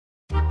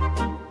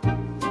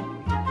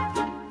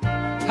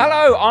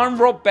Hello, I'm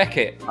Rob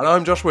Beckett. And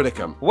I'm Josh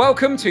Widdicombe.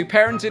 Welcome to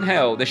Parent in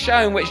Hell, the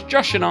show in which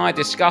Josh and I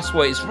discuss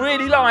what it's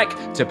really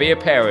like to be a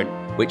parent,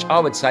 which I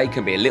would say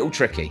can be a little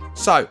tricky.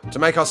 So, to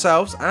make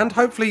ourselves, and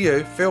hopefully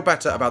you, feel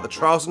better about the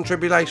trials and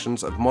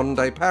tribulations of modern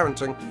day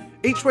parenting,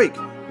 each week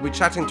we'll be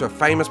chatting to a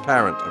famous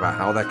parent about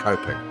how they're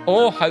coping.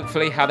 Or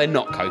hopefully how they're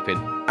not coping.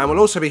 And we'll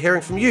also be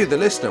hearing from you, the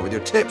listener, with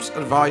your tips,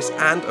 advice,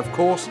 and, of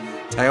course,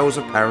 tales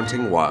of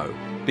parenting woe.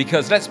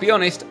 Because let's be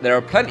honest, there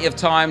are plenty of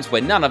times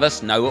when none of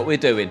us know what we're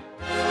doing.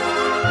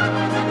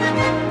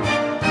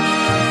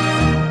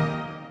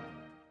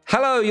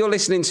 Hello, you're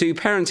listening to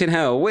Parent in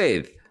Hell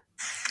with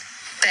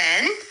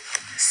Ben,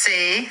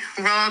 C.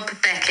 Rob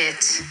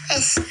Beckett.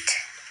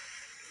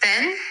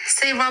 Ben,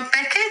 C. Rob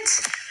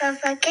Beckett. Rob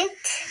Beckett.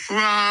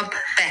 Rob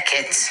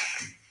Beckett.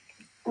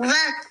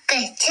 Rob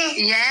Beckett.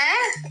 Yeah.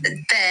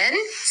 Ben,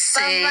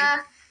 C.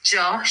 Baba.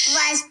 Josh.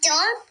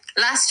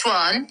 Last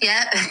one,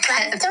 yeah.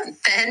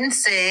 Ben,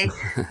 C.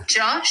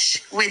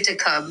 Josh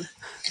Widdicombe.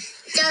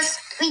 Just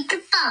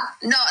Widdicombe.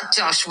 Not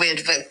Josh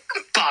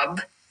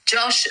Widdicombe.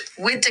 Josh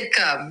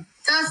Widdicombe.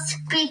 Just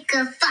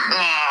Widdicombe.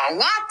 Oh,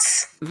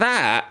 what?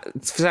 that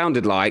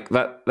sounded like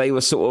that they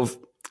were sort of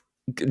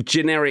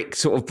generic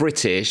sort of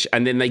British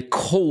and then they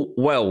caught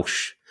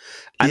Welsh.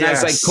 And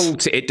as they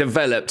caught it, it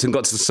developed and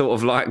got to sort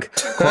of like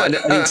quite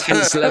an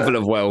intense level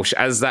of Welsh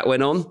as that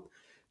went on.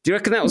 Do you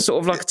reckon that was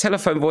sort of like a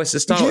telephone voice to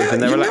start with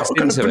and they relaxed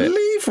into it? You're not going to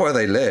believe where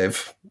they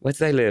live. Where do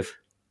they live?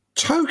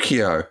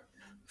 Tokyo.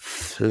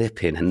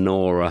 Flipping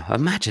Nora.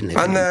 Imagine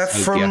living And they're in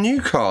Tokyo. from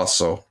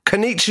Newcastle.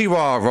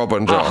 Konnichiwa, Rob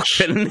and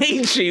Josh. Oh,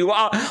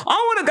 konnichiwa. I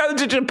want to go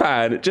to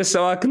Japan just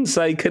so I can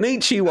say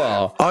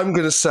konnichiwa. I'm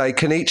going to say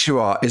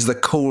konnichiwa is the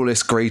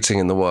coolest greeting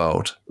in the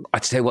world. I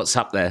tell you what's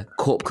up there.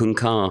 Korp kun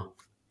ka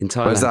in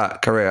Thailand. Where's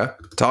that? Korea?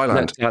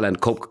 Thailand? No, Thailand.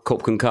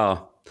 Korp kun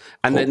ka.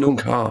 And then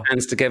all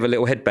hands together,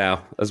 little head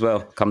bow as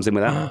well. Comes in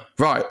with that.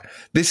 Right.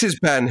 This is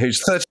Ben,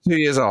 who's 32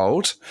 years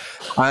old,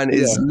 and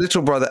his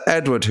little brother,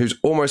 Edward, who's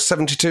almost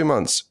 72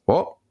 months.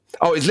 What?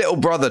 Oh, his little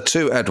brother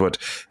to Edward,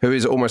 who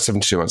is almost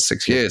 72 months,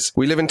 6 years.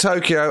 We live in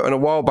Tokyo, and a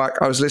while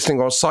back, I was listening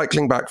while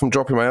cycling back from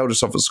dropping my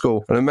eldest off at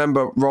school, and I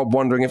remember Rob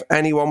wondering if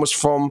anyone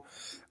from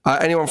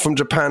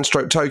Japan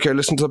 / Tokyo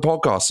listened to the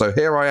podcast. So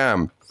here I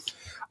am.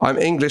 I'm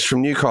English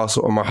from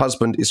Newcastle and my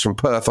husband is from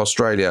Perth,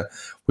 Australia.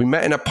 We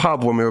met in a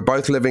pub when we were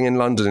both living in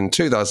London in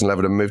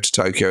 2011 and moved to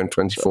Tokyo in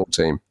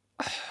 2014.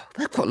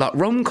 They've got like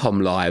rom-com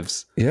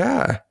lives.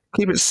 Yeah.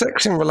 Keep it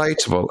sexy and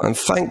relatable, and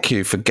thank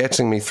you for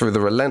getting me through the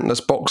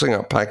relentless boxing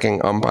up, packing,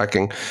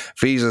 unpacking,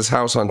 visas,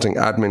 house hunting,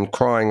 admin,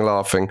 crying,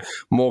 laughing,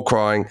 more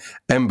crying,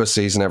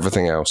 embassies and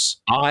everything else.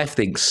 I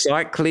think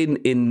cycling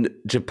in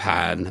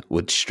Japan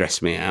would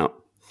stress me out.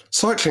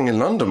 Cycling in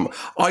London,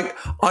 I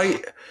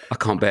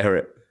can't bear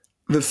it.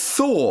 The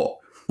thought,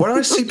 when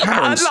I see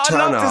parents I'd turn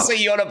love up... to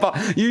see you on a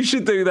bike. You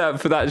should do that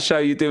for that show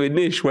you do in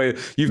Nish where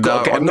you've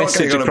got to get a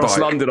message across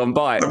London on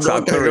bikes.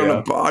 I'm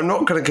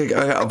not going to get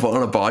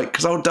on a bike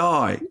because I'll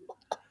die.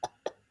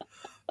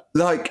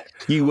 Like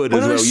you would as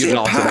well. You'd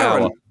last an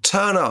hour.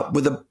 Turn up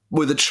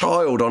with a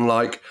child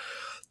on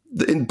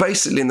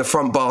basically in the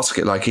front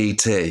basket like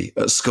ET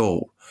at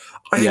school.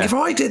 I think if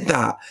I did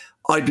that,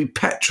 I'd be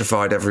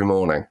petrified every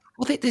morning.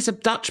 Well, there's a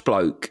Dutch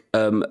bloke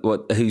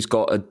who's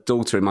got a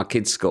daughter in my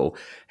kids' school.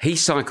 He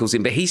cycles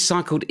in, but he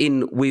cycled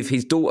in with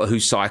his daughter who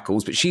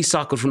cycles, but she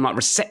cycled from like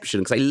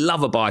reception because they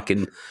love a bike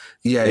in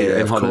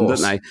Holland,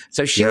 don't they?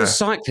 So she was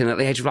cycling at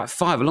the age of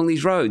 5 along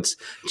these roads.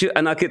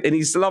 And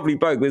he's a lovely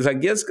bloke. He was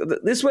like, yes,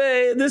 this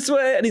way.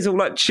 And he's all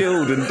like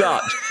chilled and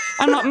Dutch.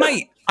 I'm like,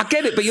 mate, I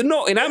get it, but you're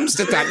not in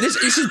Amsterdam. This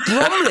is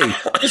Bromley.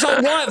 It's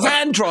like white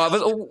van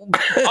drivers.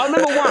 I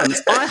remember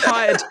once I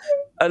hired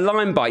a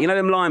line bike, you know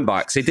them line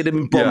bikes? They did them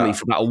in Bromley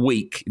for about a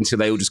week until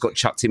they all just got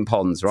chucked in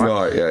ponds, right?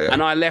 Right, yeah.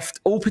 And I left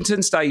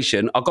Alpington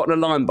Station, I got on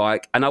a line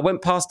bike, and I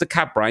went past the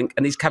cab rank,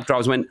 and these cab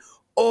drivers went,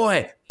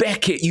 "Oi,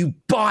 Beckett, you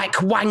bike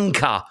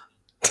wanker,"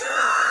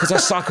 because I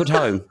cycled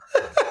home.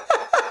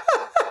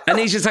 And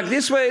he's just like,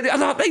 this way,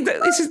 I think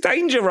this is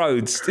danger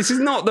roads. This is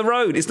not the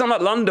road. It's not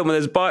like London where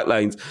there's bike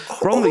lanes.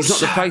 Bromley's not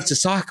the place to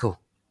cycle.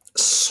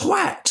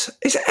 Sweat.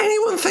 Is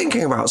anyone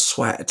thinking about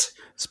sweat?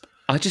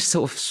 I just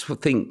sort of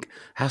think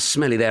how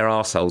smelly their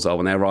arseholes are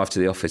when they arrive to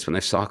the office when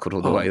they've cycled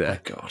all the way there.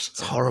 God.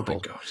 It's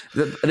horrible. Oh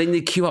my God. And then they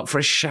queue up for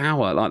a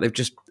shower like they've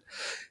just,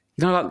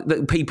 like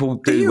that people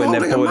do when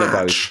their boiler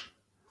goes.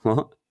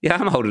 What? Yeah,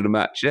 I'm holding a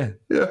match, yeah.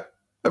 Yeah.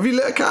 Have you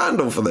lit a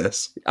candle for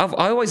this? I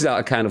always light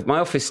a candle. My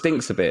office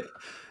stinks a bit.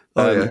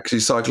 Because you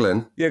cycle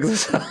in? Yeah,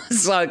 because I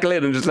cycle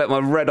in and just let my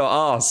red hot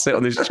arse sit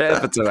on this chair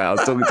for 2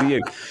 hours talking to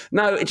you.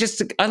 No,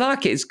 I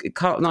like it. It's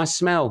a nice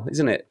smell,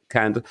 isn't it?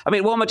 Candle. I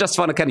mean, why am I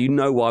justifying a candle? You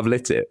know why I've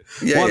lit it.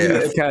 Why have you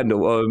lit a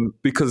candle?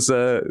 Because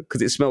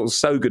it smells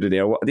so good in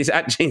here. This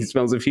actually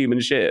smells of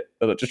human shit.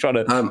 I'm just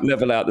trying to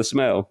level out the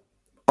smell.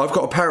 I've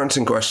got a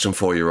parenting question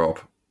for you,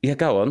 Rob. Yeah,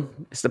 go on.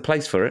 It's the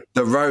place for it.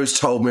 That Rose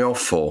told me off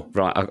for.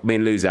 Right. Me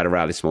and Lou's had a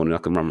row this morning. I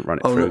can run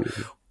it through.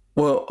 No.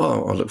 Well,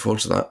 I look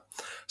forward to that.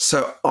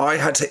 So I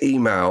had to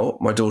email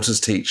my daughter's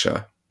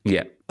teacher.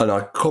 Yeah. And I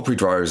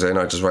copied Rose in.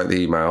 I just wrote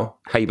the email.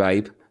 Hey,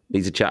 babe.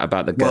 Need to chat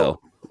about the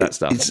girl. that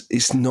stuff.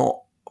 It's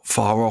not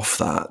far off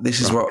that. This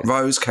is what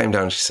Rose came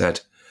down and she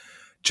said,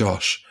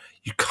 Josh,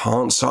 you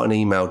can't start an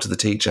email to the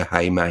teacher,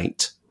 hey,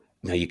 mate.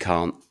 No, you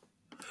can't.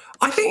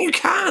 I think you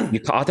can.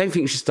 I don't think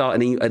you should start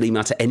an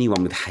email to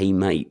anyone with hey,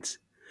 mate.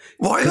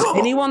 Why not?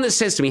 Anyone that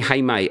says to me,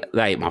 hey, mate,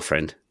 they ain't my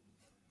friend.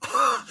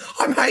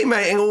 I'm hey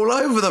mating all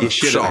over the You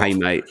should shop. hey,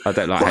 mate. I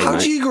don't like hey, How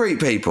mate. do you greet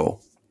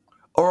people?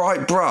 All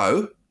right,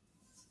 bro.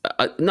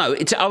 No,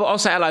 I'll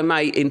say hello,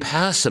 mate, in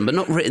person, but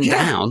not written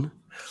down.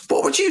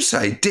 What would you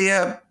say,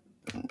 dear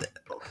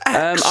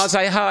X? I'll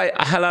say hi,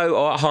 hello,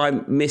 or hi,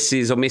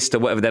 Mrs. or Mr.,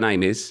 whatever their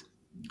name is.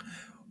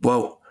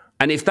 Well,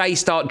 and if they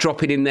start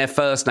dropping in their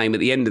first name at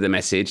the end of the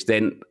message,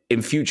 then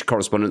in future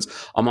correspondence,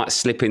 I might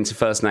slip into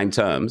first name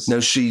terms. no,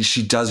 she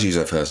does use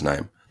her first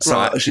name.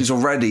 So she's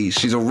already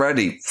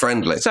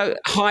friendly. So,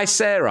 hi,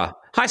 Sarah.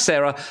 Hi,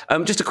 Sarah.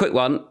 Just a quick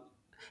one.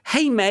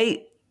 Hey,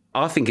 mate.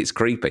 I think it's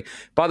creepy.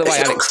 By the way, It's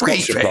not Alex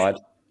Scott's creepy. replied.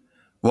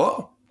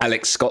 What?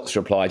 Alex Scott's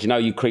replied. You know,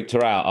 you creeped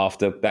her out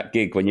after that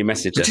gig when you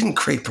messaged her. I didn't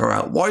creep her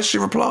out. Why has she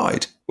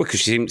replied? Well, because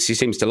she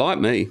seems to like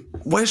me.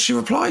 Where's she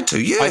replied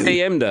to? You? I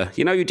DM'd her.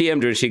 You know, you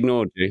DM'd her and she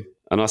ignored you.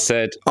 And I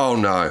said, Oh,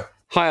 no.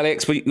 hi,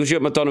 Alex. Was you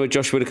at Madonna with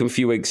Josh Whittaker a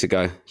few weeks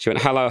ago? She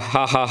went, hello,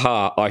 ha, ha,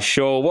 ha. I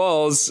sure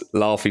was.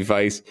 Laughy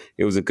face.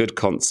 It was a good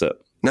concert.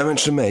 No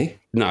mention of me?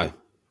 No.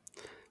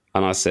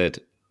 And I said,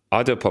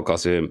 I do a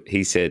podcast with him.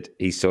 He said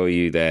he saw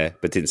you there,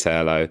 but didn't say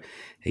hello.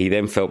 He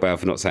then felt bad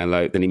for not saying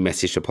hello. Then he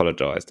messaged,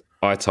 apologised.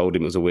 I told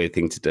him it was a weird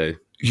thing to do.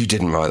 You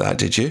didn't write that,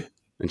 did you?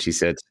 And she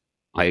said,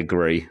 I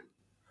agree.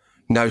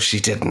 No, she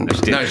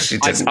didn't. No, she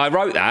didn't. I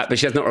wrote that, but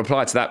she has not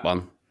replied to that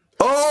one.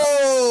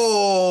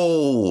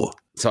 Oh!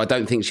 So I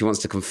don't think she wants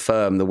to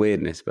confirm the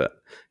weirdness,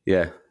 but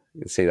yeah.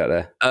 You can see that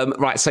there.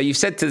 Right, so you've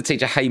said to the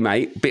teacher, hey,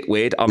 mate, bit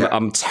weird.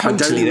 I'm totally... I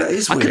don't think that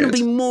is weird. I couldn't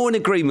be more in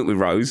agreement with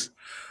Rose.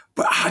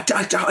 But I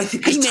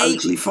think it's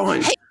totally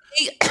fine.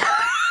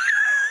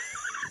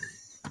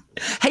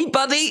 Hey,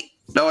 buddy.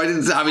 No, I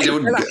didn't. I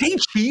mean, Hey,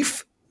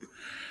 chief.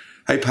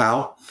 Hey,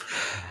 pal.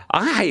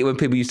 I hate it when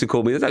people used to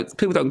call me...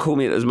 People don't call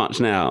me it as much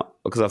now,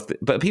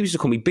 but people used to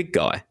call me big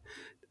guy.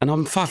 And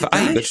I'm 5'8",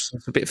 but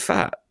just a bit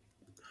fat.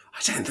 I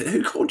don't think...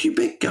 Who called you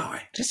big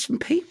guy? Just some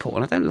people,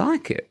 and I don't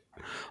like it.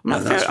 I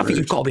think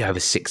you've got to be over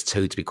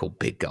 6'2" to be called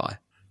big guy.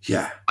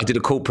 Yeah. I did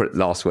a corporate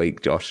last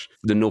week, Josh,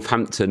 the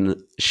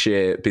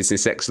Northamptonshire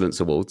Business Excellence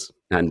Awards,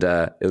 and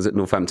it was at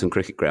Northampton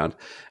Cricket Ground,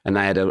 and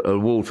they had an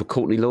award for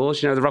Courtney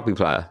Laws, you know, the rugby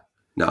player.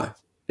 No.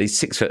 He's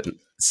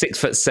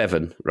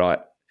 6'7", right?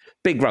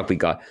 Big rugby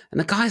guy. And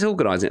the guys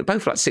organising it,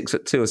 both like 6'2"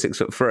 or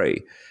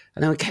 6'3".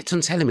 And then we kept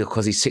on telling me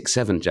because he's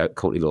 6'7",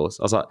 Courtney Laws.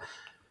 I was like,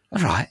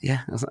 all right,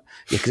 yeah. I was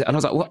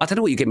like, well, I don't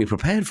know what you get me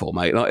prepared for,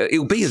 mate. Like,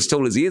 he'll be as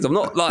tall as he is. I'm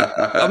not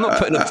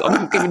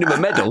giving him a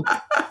medal.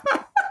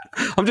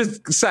 I'm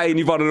just saying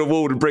you've won an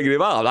award and bringing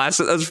him up. That's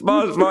as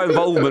far as my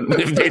involvement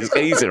with this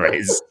geezer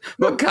is.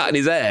 I'm not cutting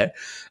his hair.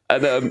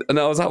 And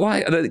I was like, why?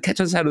 And then it kept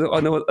on saying,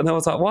 and I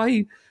was like,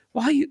 why?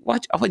 I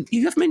went,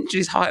 you have mentioned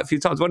his height a few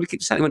times. Why do you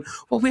keep saying? He went,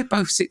 well, we're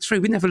both 6'3".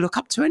 We never look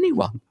up to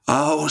anyone.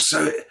 Oh,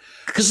 so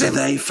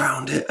they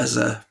found it as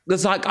a...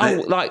 It's like,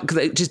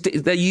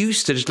 they're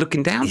used to just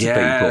looking down to people.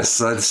 Yes,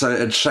 so it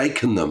had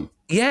shaken them.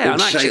 Yeah.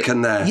 It had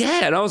shaken their...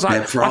 Yeah, and I was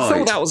like, I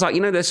thought that was like,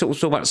 you know, they're sort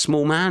of talking about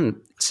small man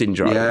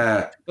syndrome.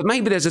 Yeah. But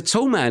maybe there's a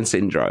tall man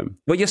syndrome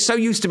where you're so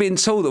used to being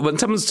tall that when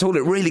someone's tall,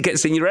 it really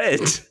gets in your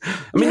head.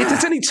 I mean, if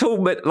there's any tall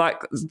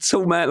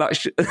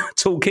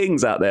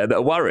kings out there that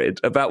are worried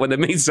about when they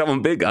meet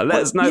someone bigger,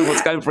 let us know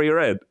what's going through your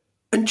head.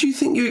 And do you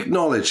think you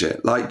acknowledge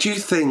it? Like, do you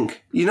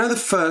think, you know, the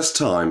first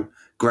time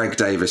Greg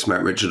Davis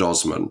met Richard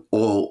Osman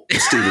or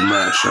Stephen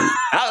Merchant?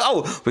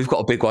 Oh, we've got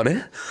a big one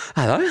here.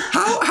 Hello.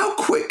 How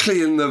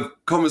quickly in the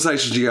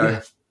conversation do you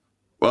go,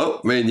 well,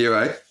 me and you,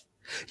 eh?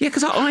 Yeah,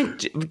 because I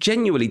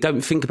genuinely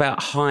don't think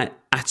about height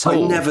at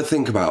all. I never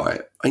think about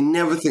it.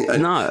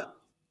 No.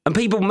 And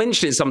people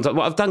mention it sometimes.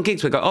 Well, I've done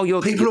gigs where they go, oh,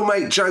 you're... People will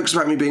make jokes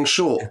about me being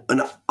short,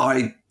 and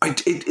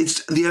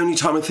it's the only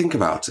time I think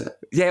about it.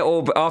 Yeah,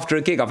 or after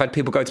a gig, I've had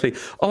people go to me,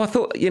 oh, I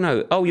thought, you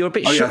know, oh, you're a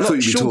bit short.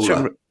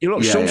 You're a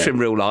lot shorter in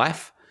real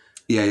life.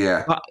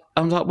 Yeah. But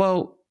I'm like,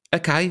 well,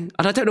 okay.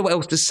 And I don't know what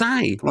else to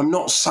say. Well, I'm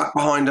not sat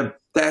behind a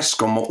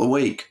desk on What the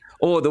Week.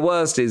 Or the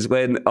worst is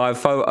when I have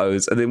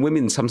photos and then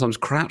women sometimes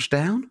crouch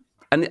down.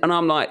 And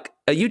I'm like,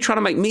 are you trying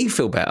to make me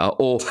feel better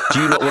or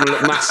do you not want to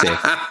look massive?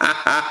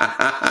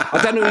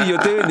 I don't know who you're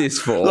doing this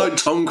for. Like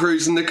Tom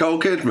Cruise and Nicole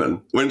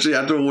Kidman when she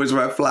had to always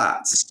wear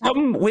flats.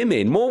 Some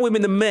women, more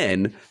women than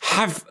men,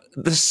 have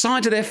the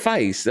side of their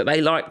face that they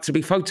like to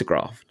be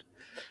photographed.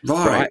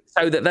 Right.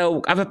 So that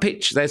they'll have a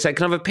picture. They say,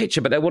 can I have a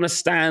picture? But they want to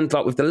stand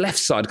like with the left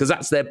side because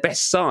that's their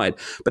best side.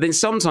 But then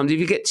sometimes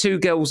if you get two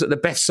girls at the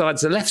best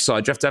side's the left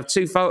side, you have to have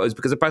two photos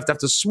because they both have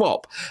to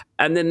swap.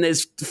 And then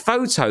there's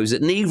photos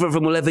that neither of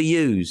them will ever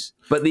use.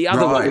 But the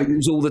other one will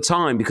use all the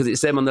time because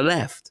it's them on the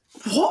left.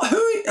 What? Who?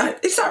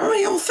 Is that a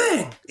real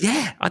thing?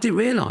 Yeah, I didn't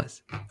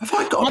realise. Have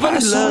I got I've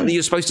only learned that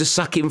you're supposed to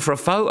suck in for a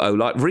photo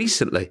like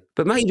recently.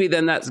 But maybe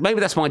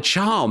that's my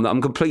charm that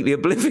I'm completely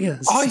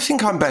oblivious. I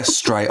think I'm best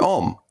straight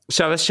on.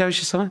 Show us your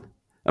sign.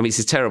 I mean, it's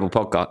a terrible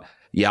podcast.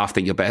 Yeah, I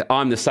think you're better.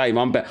 I'm the same.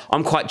 I'm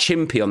quite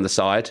chimpy on the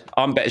side.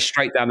 I'm better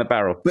straight down the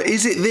barrel. But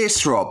is it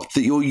this, Rob,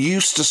 that you're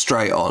used to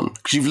straight on?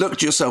 Because you've looked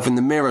at yourself in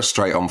the mirror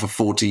straight on for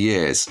 40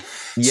 years.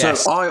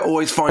 Yes. So I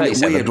always find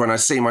 37. it weird when I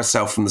see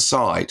myself from the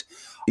side.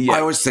 Yeah. I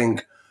always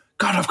think,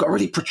 God, I've got a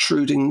really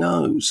protruding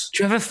nose.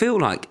 Do you ever feel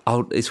like,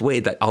 it's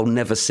weird that I'll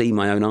never see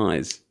my own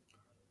eyes?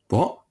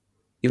 What?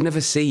 You'll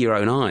never see your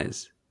own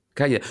eyes.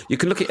 Can you? You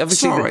can look at...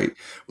 Obviously, Sorry.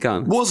 Go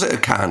on. Was it a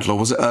candle or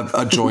was it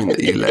a joint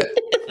that you lit?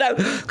 No,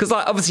 because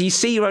like obviously you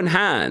see your own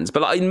hands,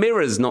 but like in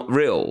mirrors, not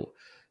real.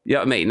 You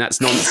know what I mean?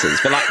 That's nonsense.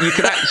 But like you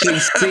can actually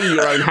see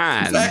your own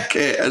hands.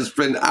 Beckett has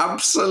been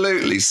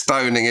absolutely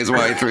stoning his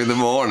way through the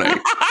morning.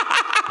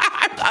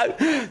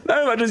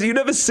 No, you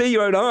never see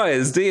your own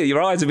eyes, do you?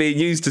 Your eyes are being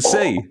used to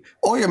see.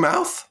 Or your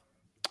mouth.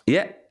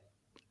 Yeah.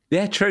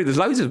 Yeah, true. There's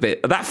loads of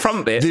bit. That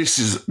front bit. This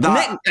is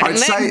that. I'd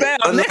say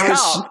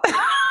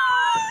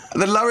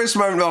the lowest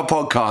moment of our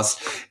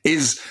podcast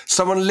is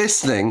someone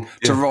listening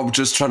to Rob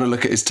just trying to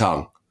look at his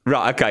tongue.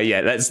 Right, okay,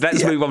 yeah. Let's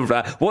move on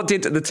from that. What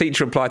did the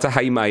teacher reply to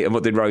 "Hey mate" and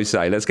what did Rose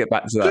say? Let's get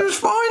back to that. She was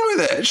fine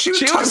with it. She was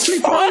totally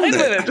fine with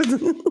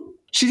it.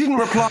 She didn't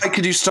reply,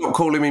 "Could you stop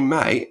calling me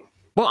mate?"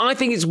 Well, I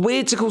think it's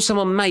weird to call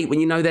someone mate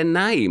when you know their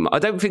name. I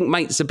don't think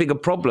mate's a bigger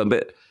problem,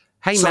 but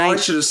hey so mate. I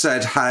should have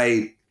said,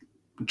 "Hey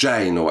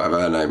Jane" or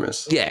whatever her name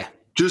is. Yeah.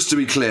 Just to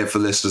be clear for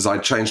listeners, I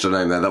changed her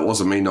name there. That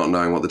wasn't me not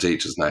knowing what the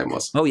teacher's name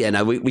was. Oh, yeah,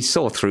 no, we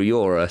saw through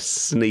your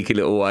sneaky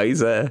little ways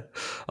there.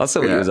 I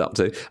saw what you was up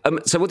to.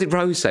 So what did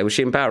Rose say? Was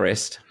she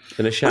embarrassed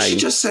and ashamed? Well, she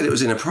just said it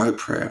was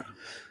inappropriate.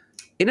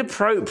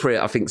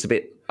 Inappropriate, I think it's a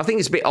bit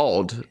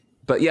odd.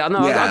 But yeah, no,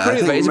 I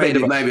agree with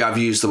it. Maybe I've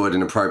used the word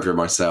inappropriate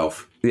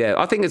myself. Yeah,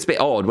 I think it's a bit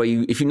odd where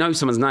if you know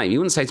someone's name, you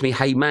wouldn't say to me,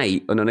 "Hey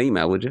mate," on an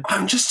email, would you?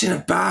 I'm just in a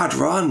bad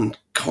run,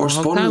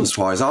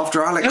 correspondence-wise.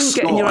 After Alex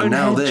Scott and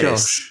now this.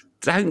 Josh.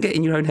 Don't get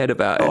in your own head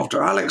about it.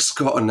 After Alex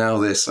Scott and now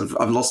this,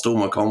 I've lost all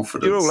my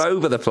confidence. You're all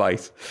over the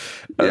place.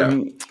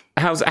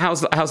 How's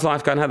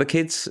life going? How are the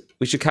kids?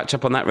 We should catch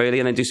up on that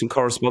really and then do some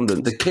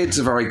correspondence. The kids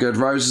are very good.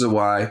 Rose is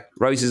away.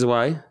 Rose is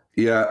away?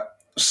 Yeah.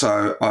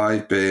 So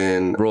I've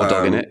been... Raw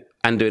dogging it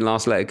and doing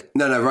last leg?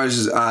 No,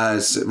 Rose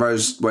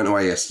went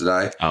away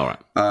yesterday. All right.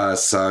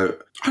 So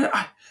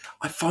I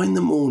find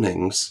the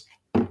mornings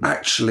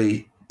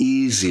actually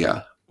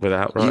easier.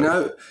 Without Rose? You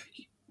know...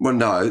 Well,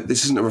 no,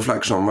 this isn't a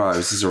reflection on Rose.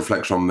 This is a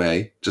reflection on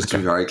me, just to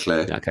be very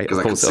clear. Okay, because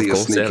I can see a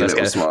sneaky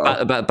little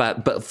smile.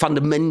 But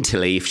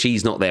fundamentally, if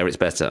she's not there, it's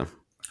better.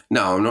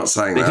 No, I'm not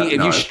saying that.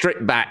 If you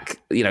strip back,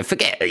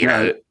 forget,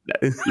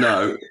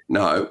 No.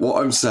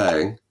 What I'm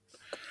saying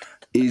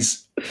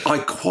is I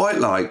quite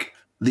like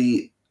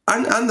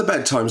and the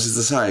bedtimes is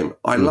the same.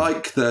 I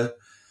like the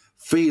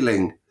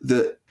feeling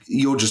that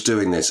you're just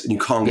doing this and you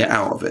can't get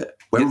out of it.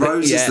 When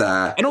Rose is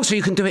there. And also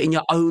you can do it in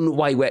your own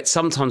way where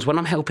sometimes when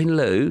I'm helping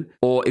Lou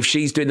or if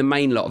she's doing the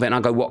main lot of it and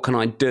I go, what can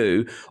I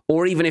do?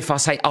 Or even if I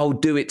say, I'll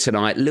do it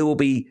tonight, Lou will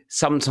be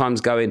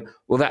sometimes going,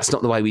 well, that's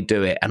not the way we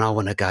do it. And I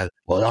want to go,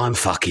 well, I'm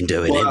fucking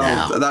doing it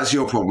now. That's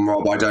your problem,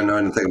 Rob. I don't know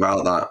anything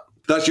about that.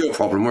 That's your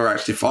problem. We're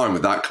actually fine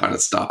with that kind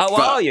of stuff.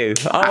 Are you?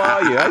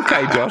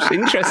 Okay, Josh.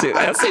 Interesting.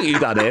 I see what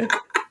you've done here.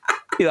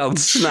 You old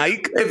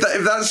snake.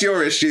 If that's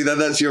your issue, then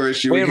that's your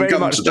issue. We're very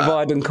much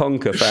divide and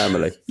conquer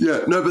family.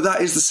 Yeah, no, but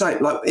that is the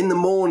same. Like in the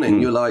morning,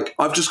 you're like,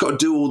 I've just got to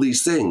do all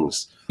these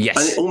things. Yes.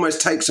 And it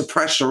almost takes a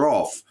pressure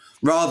off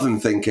rather than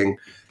thinking,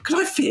 could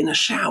I fit in a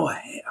shower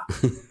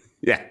here?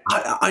 Yeah.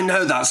 I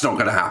know that's not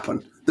going to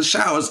happen. The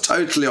shower's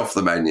totally off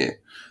the menu.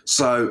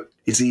 So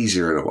it's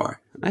easier in a way.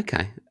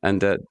 Okay.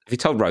 And have you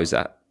told Rose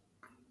that?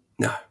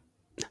 No.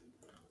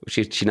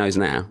 She knows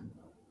now?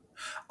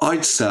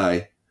 I'd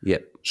say...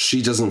 Yep.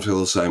 She doesn't feel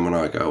the same when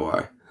I go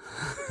away.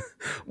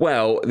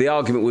 Well, the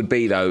argument would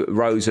be, though,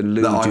 Rose and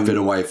Lou... I've been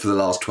away for the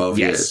last 12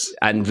 years.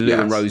 And Lou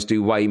and Rose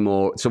do way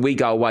more. So we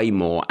go away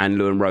more and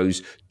Lou and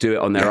Rose do it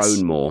on their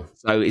own more.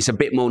 So it's a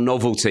bit more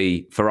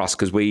novelty for us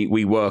because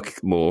we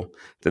work more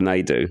than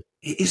they do.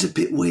 It is a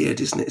bit weird,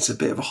 isn't it? It's a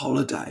bit of a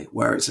holiday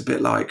where it's a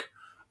bit like,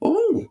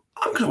 oh,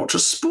 I'm going to watch a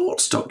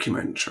sports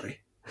documentary.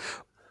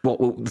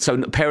 So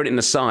parenting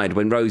aside,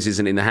 when Rose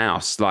isn't in the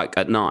house, like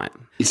at night.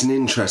 It's an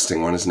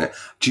interesting one, isn't it?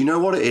 Do you know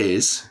what it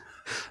is?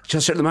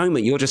 Just at the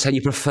moment, you're just saying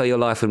you prefer your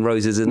life when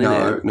Rose isn't in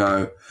it.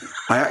 No.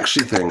 I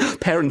actually think...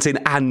 Parenting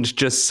and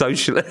just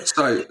socially. It's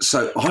all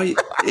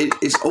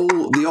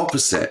the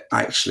opposite,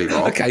 actually,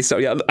 Rob. Okay, so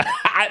yeah,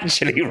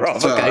 actually,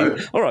 Rob,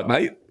 okay. All right,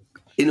 mate.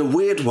 In a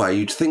weird way,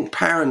 you'd think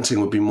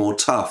parenting would be more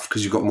tough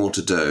because you've got more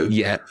to do.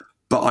 Yeah.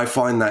 But I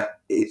find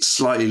that it's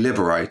slightly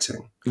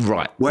liberating.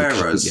 Right.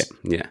 Whereas...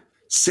 Yeah.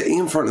 Sitting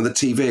in front of the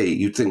TV,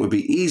 you'd think would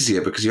be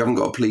easier because you haven't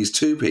got to please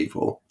two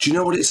people. Do you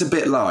know what it's a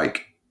bit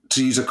like?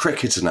 To use a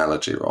cricket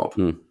analogy, Rob,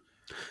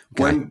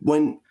 okay.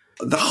 when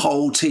the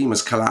whole team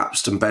has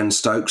collapsed and Ben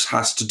Stokes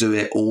has to do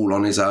it all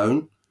on his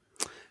own,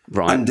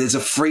 right? And there's a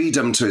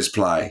freedom to his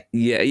play.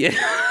 Yeah.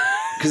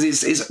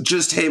 because it's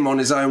just him on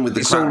his own with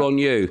the It's crowd. all on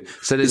you.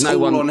 So there's It's no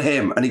all one on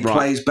him, and he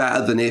plays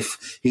better than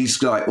if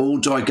he's like, oh,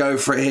 do I go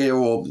for it here?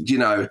 Or, do you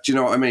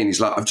know what I mean?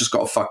 He's like, I've just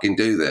got to fucking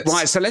do this.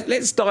 Right, so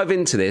let's dive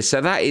into this.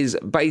 So that is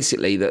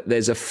basically that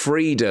there's a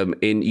freedom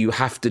in you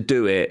have to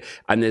do it,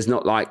 and there's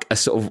not like a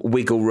sort of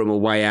wiggle room or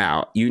way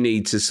out. You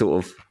need to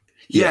sort of...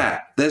 Yeah,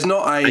 there's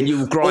not a... And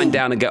you grind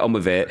down and get on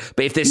with it.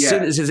 But if there's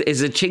soon as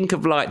there's a chink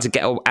of light to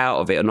get out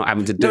of it or not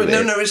having to do it...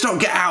 No, it's not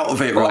get out of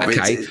it, Rob.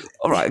 Okay,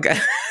 all right, okay.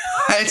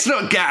 It's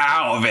not get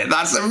out of it.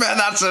 That's a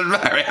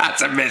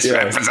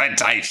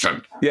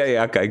misrepresentation.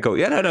 Yeah, okay, cool.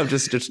 Yeah, no, I'm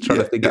just trying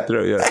to think it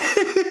through, yeah.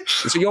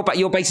 So you're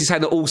basically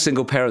saying that all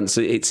single parents,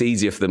 it's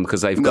easier for them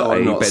because they've got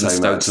a Ben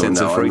Stokes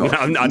sense of freedom.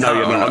 I know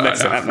you're not.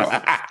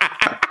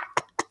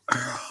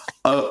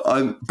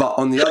 But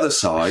on the other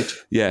side,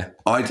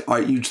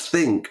 you'd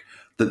think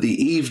that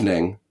the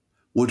evening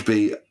would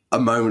be a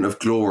moment of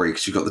glory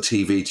because you've got the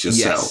TV to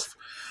yourself. Yes.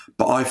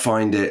 But I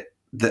find it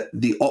that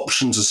the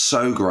options are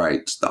so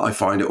great that I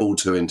find it all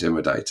too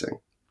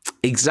intimidating.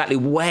 Exactly.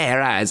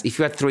 Whereas if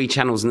you had 3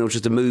 channels and there was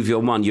just a movie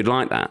on one, you'd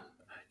like that.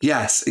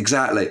 Yes,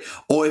 exactly.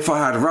 Or if I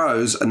had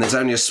Rose and there's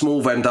only a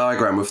small Venn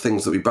diagram of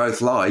things that we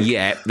both like.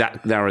 Yeah,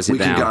 that narrows it We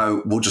down. can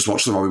go, we'll just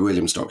watch the Robbie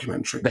Williams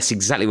documentary. That's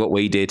exactly what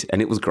we did,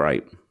 and it was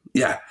great.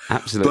 Yeah.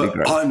 Absolutely but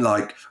great. I'm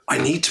like, I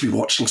need to be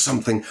watching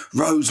something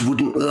Rose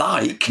wouldn't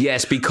like.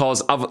 Yes,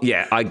 because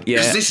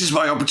Because this is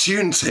my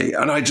opportunity,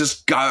 and I'm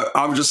just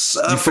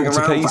surfing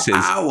around for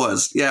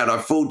hours. Yeah, and I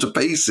fall to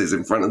pieces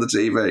in front of the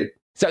TV.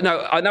 So,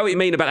 no, I know what you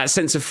mean about that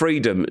sense of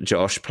freedom,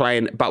 Josh,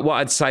 but what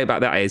I'd say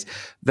about that is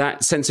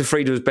that sense of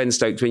freedom as Ben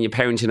Stokes when you're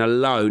parenting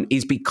alone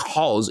is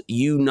because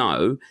you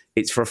know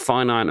it's for a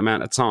finite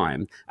amount of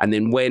time. And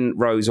then when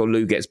Rose or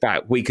Lou gets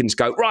back, we can just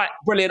go, right,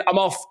 brilliant, I'm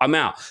off, I'm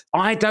out.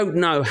 I don't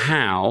know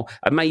how,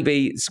 and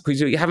maybe because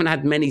you haven't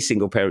had many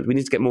single parents, we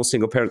need to get more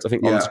single parents, I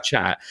think, on to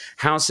chat,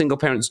 how single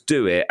parents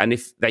do it, and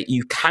if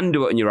you can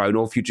do it on your own,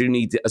 or if you do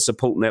need a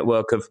support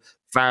network of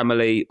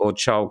family or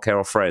childcare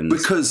or friends.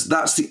 Because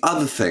that's the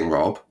other thing,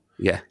 Rob.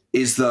 Yeah.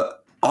 Is that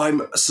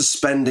I'm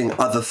suspending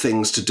other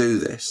things to do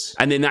this.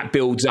 And then that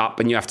builds up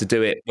and you have to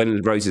do it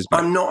when Rose is back.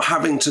 I'm not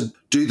having to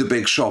do the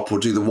big shop or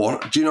do the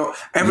what. Do you know?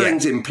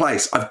 Everything's in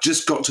place. I've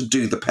just got to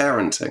do the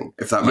parenting,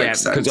 if that makes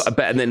sense.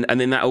 And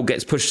then that all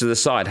gets pushed to the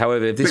side.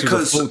 However, if this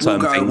was a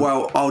full-time thing...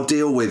 well, I'll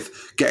deal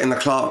with getting the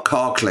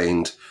car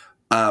cleaned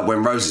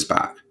when Rose is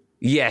back.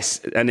 Yes,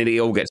 and then it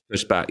all gets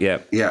pushed back, yeah.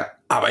 Yeah.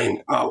 I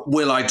mean,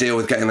 will I deal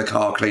with getting the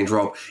car cleaned,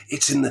 Rob?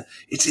 It's in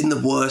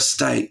the worst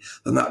state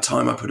than that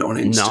time I put it on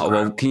Instagram. No,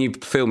 well, can you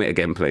film it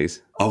again,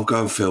 please? I'll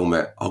go and film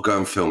it.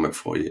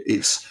 For you.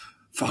 It's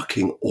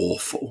fucking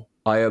awful.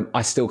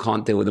 I still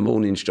can't deal with the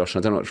mornings, Josh. I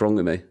don't know what's wrong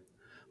with me.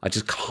 I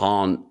just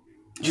can't.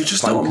 You're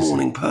just not a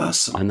morning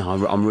person. I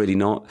know, I'm really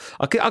not.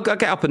 I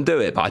get up and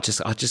do it, but I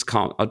just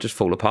can't. I'll just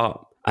fall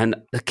apart. And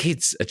the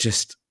kids are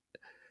just...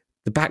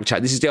 The back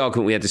chat, this is the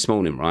argument we had this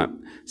morning, right?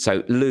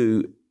 So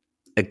Lou,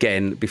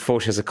 again, before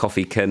she has a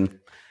coffee, this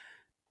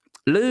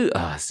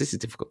is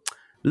difficult.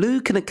 Lou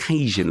can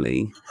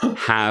occasionally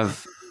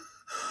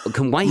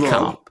can wake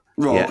up.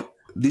 Rob,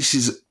 this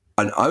is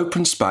an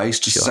open space.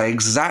 Just say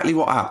exactly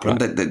what happened.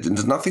 Right.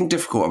 There's nothing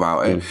difficult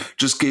about it.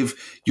 Just give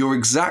your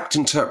exact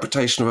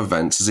interpretation of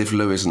events as if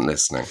Lou isn't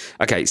listening.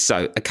 Okay,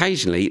 so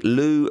occasionally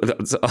Lou,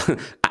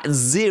 at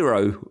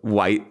zero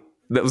weight,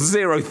 there was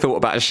zero thought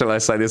about, shall I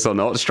say this or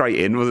not? Straight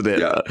in, wasn't it?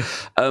 Yeah.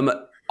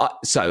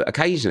 So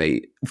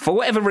occasionally, for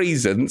whatever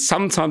reason,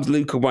 sometimes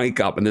Luke will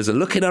wake up and there's a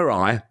look in her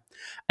eye,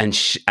 and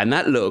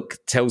that look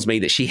tells me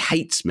that she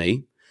hates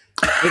me.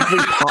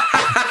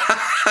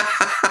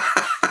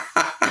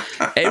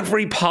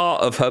 Every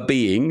part of her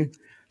being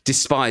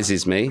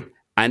despises me,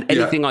 and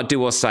anything I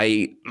do or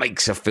say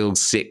makes her feel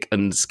sick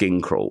and skin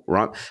crawl.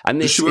 Right?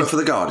 And does she work for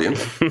the Guardian?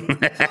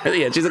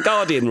 Yeah, she's a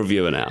Guardian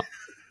reviewer now.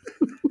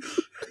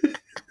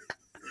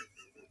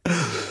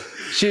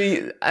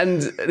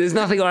 And there's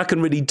nothing I can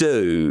really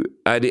do,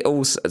 and it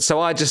also. So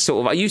I just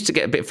I used to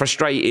get a bit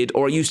frustrated,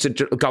 or I used to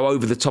go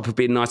over the top of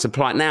being nice and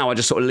polite. Now I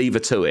just sort of leave her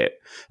to it,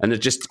 and I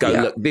just go,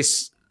 look, my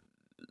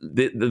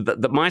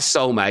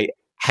soulmate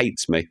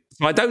hates me.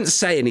 So I don't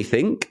say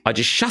anything. I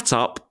just shut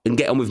up and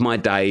get on with my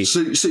day.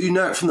 So you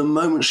know it from the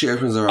moment she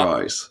opens her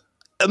eyes.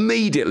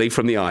 Immediately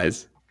from the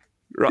eyes,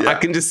 right? I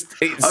can just.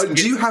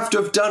 Do you have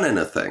to have done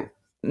anything?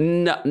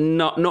 No,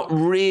 not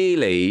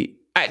really.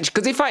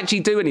 Because if I actually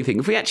do anything,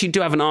 if we actually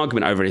do have an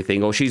argument over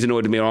anything, or she's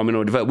annoyed with me or I'm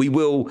annoyed with her, we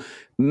will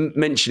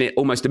mention it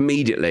almost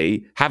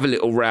immediately, have a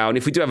little row. And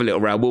if we do have a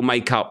little row, we'll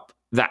make up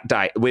that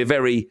day. We're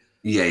very...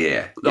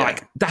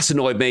 that's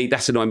annoyed me,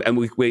 and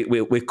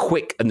we're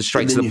quick and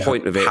straight to the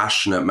point of it.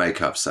 Passionate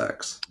make-up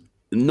sex.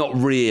 Not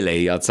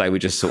really, I'd say we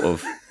just sort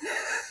of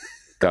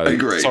go,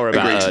 sorry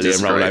about earlier,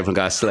 and roll over and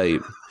go to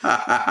sleep.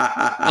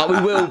 We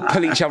will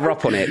pull each other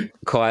up on it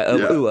quite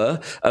early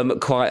and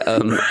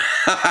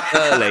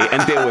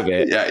deal with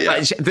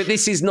it. But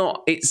this is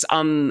not. It's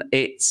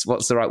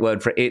what's the right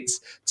word for it?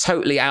 It's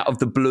totally out of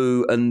the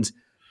blue and.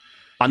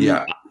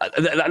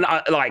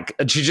 Like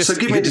just. So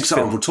give me an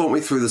example. Talk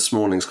me through this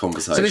morning's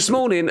conversation. So this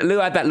morning, Lou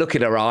had that look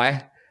in her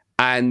eye,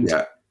 and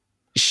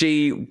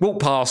she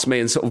walked past me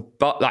and sort of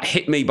like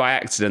hit me by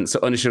accident. So,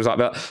 and she was like,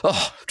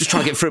 "Oh, just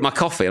trying to get through my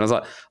coffee." And I was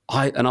like,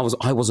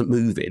 I wasn't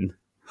moving.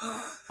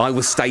 I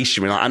was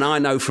stationary, and I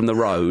know from the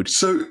road.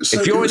 So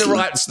if you're in the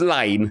right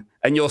lane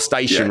and you're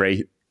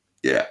stationary,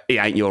 it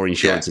ain't your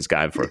insurance is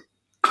going through.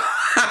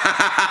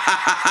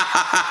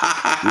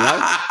 You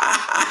know?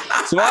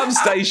 So I'm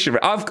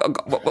stationary.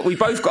 We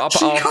both got up.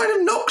 She kind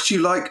of knocked you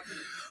like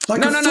no,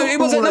 it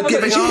wasn't.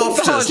 She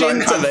walked past like,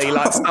 into me,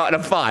 like starting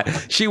a fight.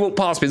 She walked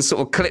past me and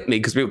sort of clipped me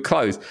because we were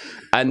close.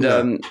 And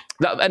like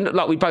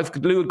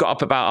Lou had got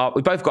up at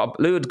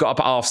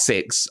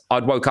 6:30.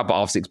 I'd woke up at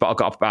 6:30, but I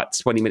got up about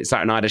 20 minutes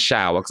later and I had a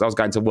shower because I was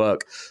going to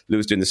work. Lou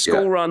was doing the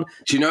school run.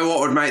 Do you know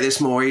what would make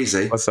this more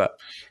easy? What's that?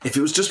 If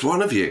it was just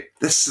one of you,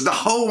 the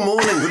whole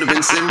morning would have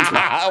been simpler.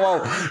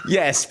 Well,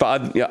 yes,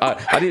 but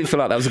I didn't feel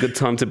like that was a good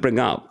time to bring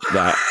up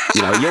that.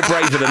 You know, you're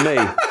braver than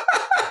me.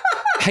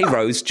 Hey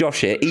Rose,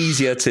 Josh here.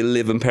 Easier to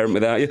live and parent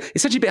without you.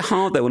 It's actually a bit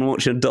hard though when I'm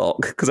watching a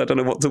doc because I don't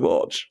know what to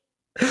watch.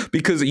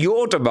 Because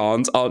your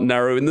demands aren't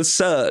narrowing the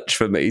search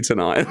for me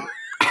tonight.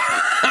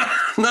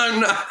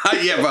 No.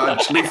 Yeah,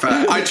 but to be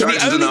fair, I try to deny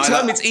that. The only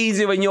time it's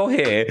easier when you're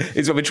here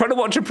is when we're trying to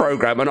watch a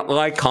programme and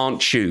I can't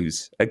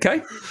choose.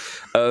 Okay?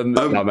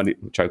 No, I'm only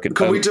joking.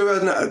 Can we do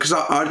because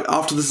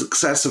after the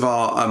success of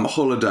our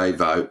holiday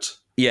vote,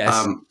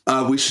 yes,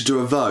 we should do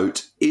a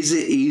vote. Is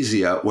it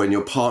easier when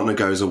your partner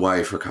goes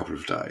away for a couple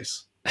of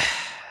days?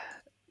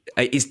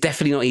 It's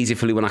definitely not easy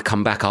for me when I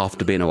come back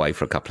after being away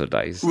for a couple of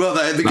days. Well,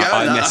 there we go.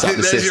 I think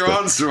there's your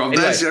answer, Rob.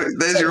 Anyway,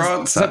 there's your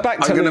answer. So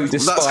back to Lou,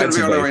 that's going to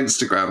be on our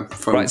Instagram.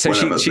 Right, so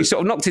she sort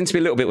of knocked into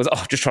me a little bit, was,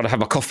 just trying to have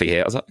my coffee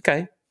here. I was like,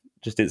 okay.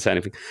 Just didn't say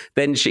anything.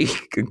 Then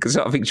because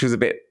I think she was a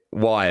bit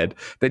wired,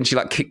 then she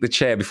like kicked the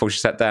chair before she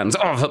sat down and was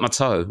like, I've hurt my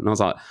toe. And I was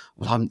like,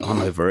 well, I'm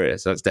over here,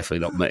 so that's definitely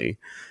not me.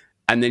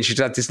 And then she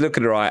just had this look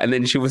in her eye, and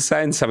then she was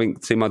saying something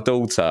to my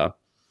daughter,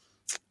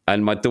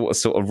 and my daughter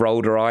sort of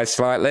rolled her eyes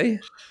slightly,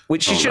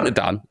 which she shouldn't have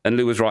done. And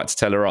Lou was right to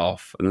tell her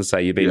off and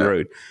say, you're being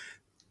rude.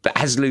 But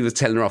as Lou was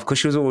telling her off, because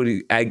she was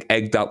already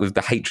egged up with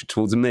the hatred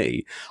towards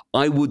me,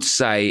 I would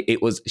say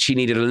she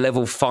needed a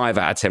level 5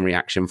 out of 10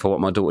 reaction for what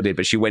my daughter did,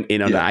 but she went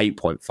in under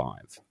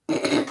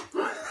 8.5.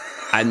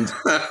 And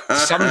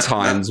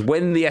sometimes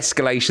when the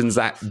escalation's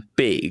that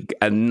big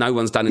and no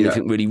one's done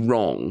anything really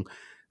wrong,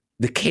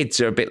 the kids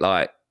are a bit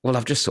like, well,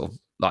 I've just sort of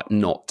like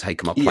not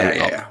taken my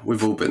plate up. Yeah,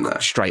 we've all been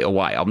there. Straight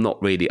away. I'm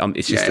not really,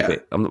 it's just a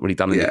bit, I'm not really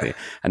done anything.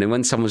 And then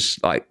when someone's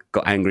like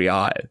got angry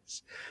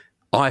eyes,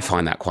 I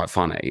find that quite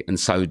funny, and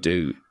so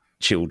do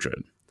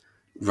children.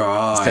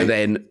 Right. So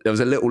then there was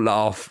a little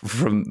laugh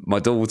from my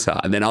daughter,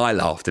 and then I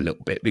laughed a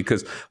little bit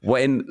because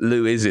when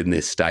Lou is in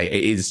this state,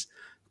 it is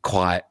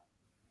quite.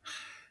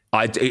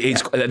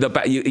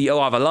 You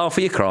either laugh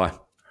or you cry.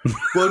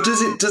 Well,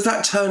 does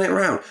that turn it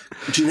around?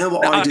 Do you know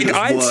what I do?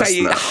 I'd say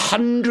it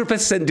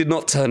 100% did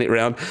not turn it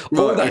around.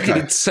 Or that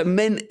could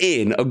cement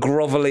in a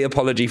grovelly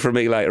apology from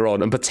me later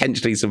on and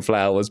potentially some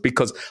flowers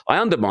because I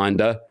undermined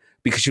her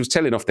because she was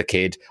telling off the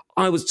kid.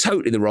 I was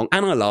totally in the wrong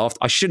and I laughed.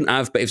 I shouldn't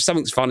have, but if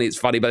something's funny, it's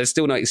funny, but there's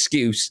still no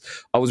excuse.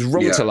 I was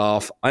wrong to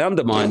laugh. I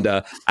undermined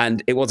her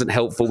and it wasn't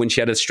helpful when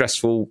she had a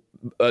stressful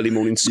early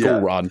morning school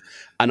run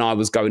and I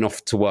was going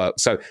off to work.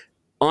 So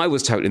I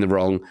was totally in the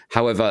wrong.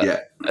 However,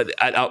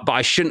 but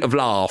I shouldn't have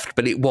laughed.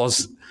 But it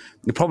was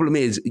the problem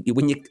is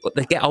when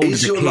they get older.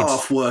 Is your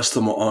laugh worse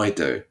than what I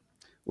do?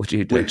 What do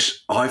you do?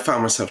 Which I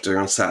found myself doing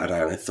on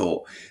Saturday, and I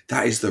thought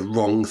that is the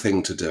wrong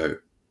thing to do.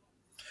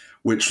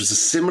 Which was a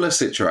similar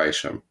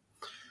situation.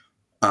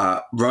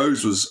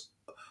 Rose was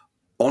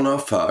on her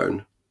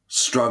phone,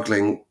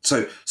 struggling.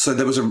 So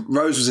there was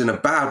Rose was in a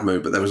bad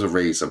mood, but there was a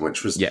reason,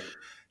 which was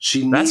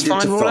she needed to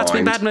find. We're allowed to be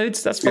in bad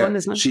moods. That's fine,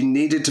 isn't it? She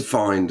needed to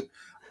find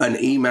an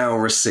email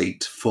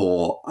receipt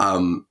for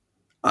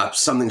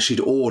something she'd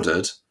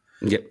ordered,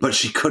 but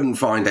she couldn't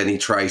find any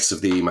trace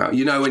of the email.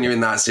 You know, when you're in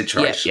that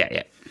situation.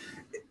 Yeah.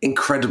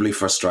 Incredibly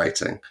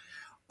frustrating.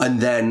 And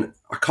then,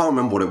 I can't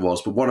remember what it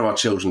was, but one of our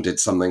children did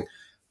something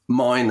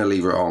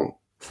minorly wrong.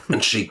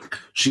 And she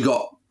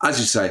got, as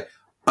you say,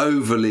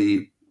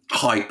 overly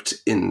hyped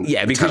in.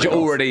 Yeah, because you're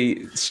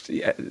already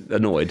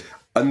annoyed.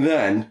 And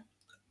then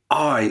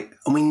and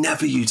we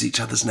never use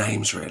each other's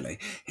names really,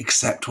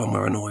 except when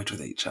we're annoyed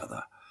with each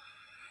other.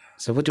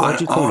 So what do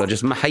you call her?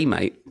 Just hey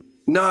mate?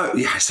 No,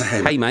 say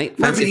hey mate. Hey mate,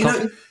 fancy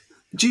coffee?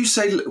 Do you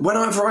say,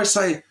 whenever I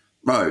say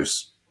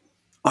Rose,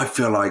 I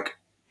feel like,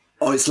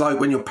 it's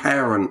like when your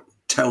parent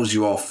tells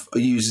you off or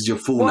uses your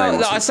full name.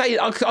 Well,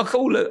 I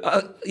call it.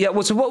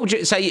 Well, so what would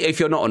you say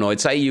if you're not annoyed?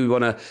 Say you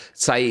want to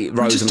say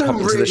Rose and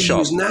pop into the shop.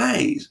 Use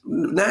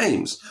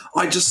names.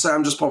 I just say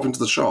I'm just popping to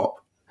the shop.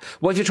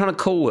 What if you're trying to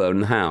call her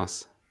in the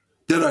house?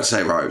 Then I'd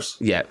say Rose.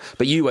 Yeah,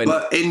 but you went.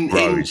 But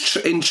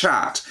in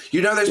chat,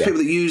 you know those people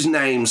that use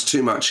names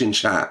too much in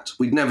chat.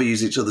 We'd never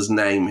use each other's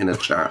name in a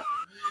chat.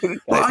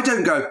 Well, I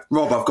don't go,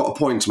 Rob, I've got a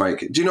point to make.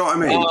 Do you know what I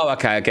mean? Oh,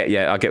 okay. I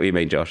get what you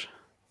mean, Josh.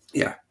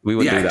 Yeah. We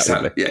wouldn't do that,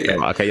 exactly. would we?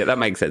 Yeah. Okay, that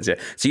makes sense, yeah.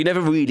 So you never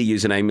really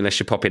use a name unless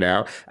you're popping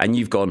out, and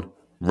you've gone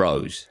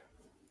Rose.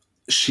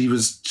 she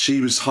was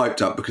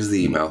hyped up because of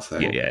the email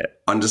thing. Yeah.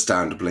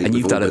 Understandably. And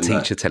you've done a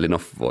teacher telling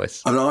off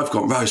voice. And I've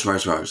got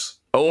Rose.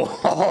 Oh,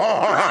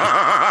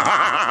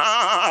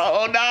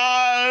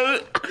 no.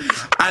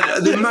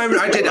 And the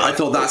moment I did it, I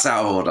thought that's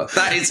out of order.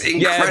 That is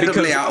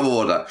incredibly out of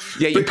order.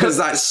 Yeah, because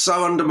that's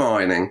so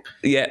undermining.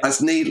 Yeah.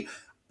 That's neat.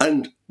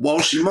 And while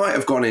she might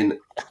have gone in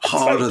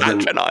harder so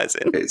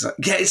patronising.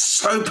 It's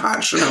so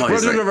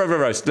patronising.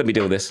 Rose, let me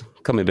deal with this.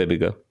 Come here, baby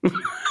girl.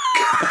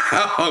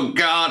 Oh,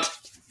 God.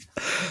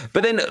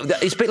 But then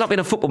it's a bit like being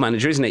a football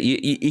manager, isn't it?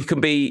 You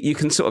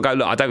can sort of go,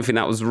 look, I don't think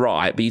that was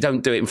right, but you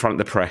don't do it in front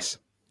of the press.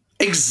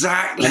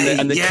 Exactly.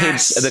 And the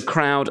kids, and the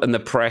crowd, and the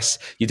press.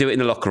 You do it in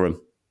the locker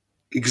room.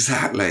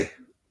 Exactly.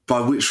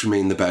 By which we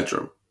mean the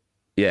bedroom.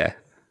 Yeah.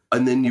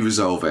 And then you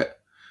resolve it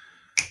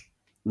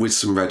with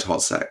some red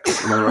hot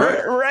sex. Am I right?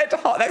 Red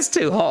hot? That's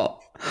too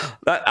hot.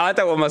 I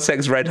don't want my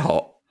sex red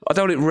hot. I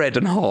don't want it red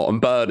and hot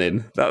and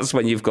burning. That's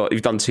when you've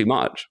done too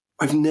much.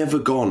 I've never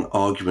gone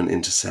argument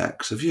into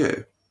sex. Have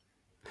you?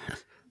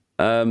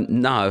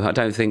 No, I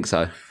don't think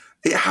so.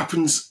 It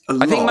happens a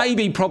lot. I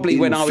think probably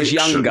when I was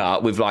younger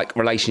with like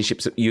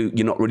relationships that you're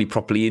not really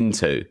properly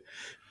into,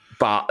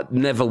 but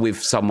never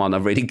with someone I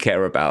really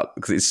care about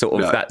because it's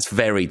sort of, that's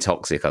very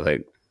toxic, I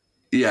think.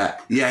 Yeah,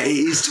 it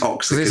is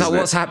toxic. It's like,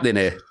 what's happening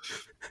here?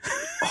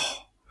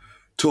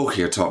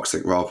 Talking of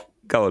toxic, Rob.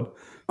 Go on.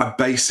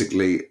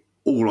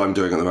 All I'm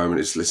doing at the moment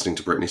is listening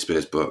to Britney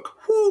Spears' book.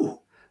 Woo!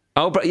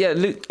 Oh, but yeah,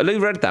 Lou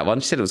read that one.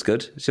 She said it was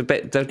good.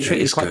 They're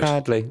treated quite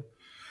badly.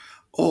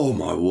 Oh,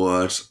 my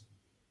word.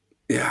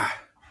 Yeah.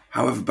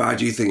 However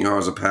bad you think you are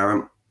as a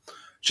parent,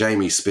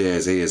 Jamie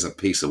Spears, he is a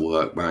piece of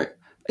work, mate.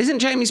 Isn't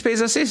Jamie Spears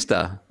her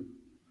sister?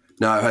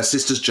 No, her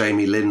sister's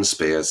Jamie Lynn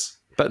Spears.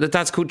 But the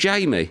dad's called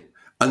Jamie.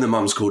 And the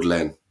mum's called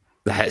Lynn.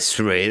 That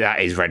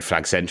is red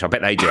flag central. I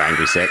bet they do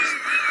angry sex.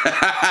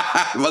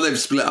 Well, they've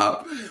split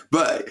up.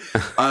 But...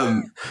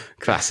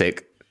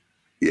 Classic.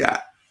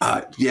 Yeah.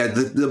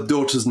 The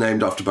daughter's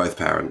named after both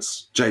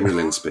parents. Jamie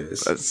Lynn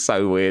Spears. That's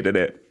so weird,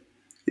 isn't it?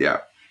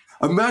 Yeah.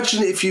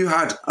 Imagine if you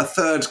had a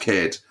third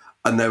kid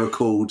and they were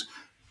called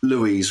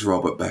Louise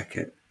Robert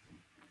Beckett.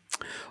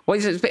 Well,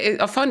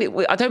 I find it.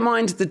 I don't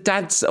mind the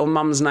dad's or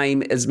mum's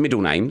name as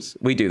middle names.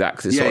 We do that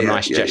because it's sort of a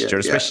nice gesture,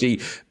 especially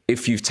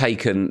if you've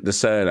taken the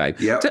surname.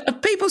 Yep. Are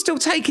people still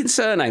taking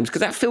surnames? Because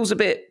that feels a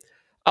bit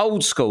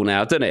old school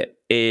now, doesn't it?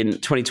 In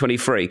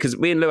 2023, because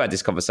me and Lou had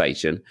this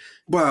conversation.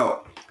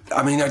 Well,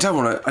 I mean, I don't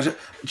want to.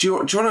 Do you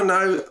want to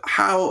know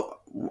how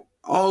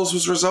ours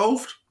was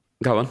resolved?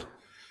 Go on.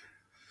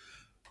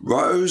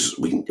 Rose,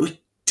 we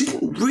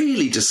didn't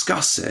really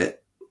discuss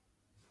it,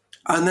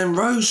 and then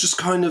Rose just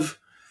kind of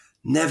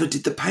never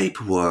did the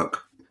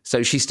paperwork.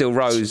 So she's still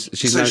Rose.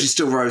 She's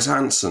still Rose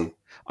Hanson.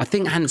 I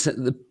think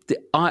Hanson.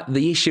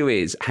 The issue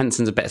is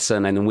Hanson's a better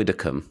surname than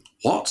Widdicombe.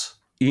 What?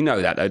 You know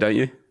that though, don't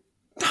you?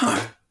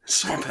 No,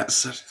 it's not a better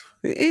surname.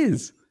 It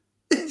is.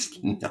 It's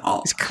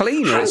not. It's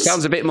cleaner. It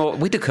sounds a bit more.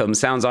 Widdicombe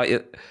sounds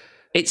like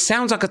it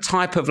sounds like a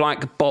type of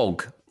like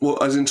bog.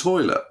 Well, as in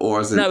toilet or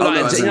as in... No,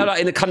 like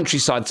in the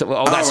countryside. So,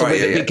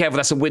 be careful,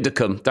 that's a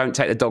Widdicombe. Don't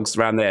take the dogs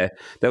around there.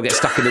 They'll get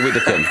stuck in the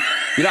Widdicombe.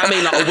 You know what I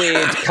mean? Like a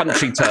weird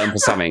country term for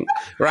something.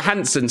 Where a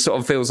Hanson sort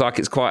of feels like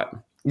it's quite...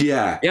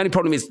 Yeah. The only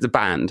problem is the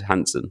band,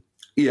 Hanson.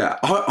 Yeah.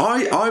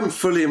 I'm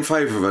fully in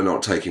favour of her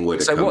not taking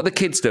Widdicombe. So what are the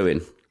kids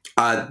doing?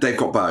 They've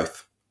got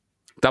both.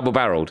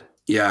 Double-barrelled?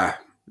 Yeah.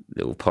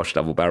 Little posh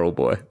double-barrel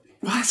boy.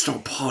 Well, it's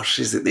not posh,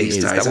 is it,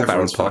 these days?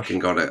 Everyone's fucking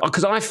got it.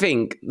 Because I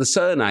think the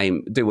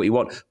surname, do what you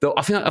want. Though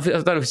I don't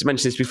know if you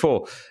mentioned this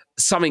before.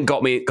 Something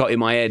got in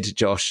my head,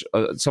 Josh.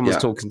 Someone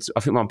was talking I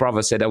think my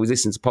brother said, we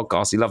listen to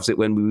podcasts. He loves it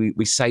when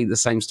we say the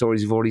same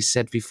stories you've already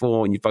said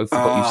before and you both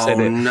forgot you've said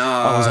it. No.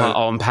 I was like,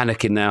 I'm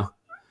panicking now.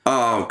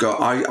 Oh, God.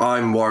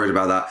 I'm worried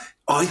about that.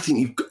 I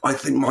think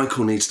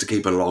Michael needs to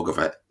keep a log of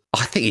it.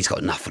 I think he's got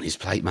enough on his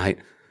plate, mate.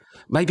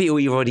 Maybe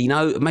we already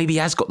know. Maybe he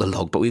has got the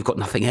log, but we've got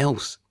nothing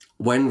else.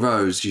 When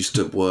Rose used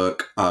to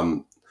work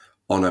on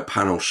a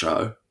panel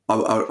show,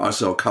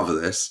 I'll cover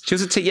this. She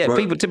was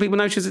did people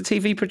know she was a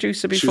TV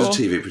producer before? She was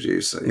a TV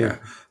producer, yeah.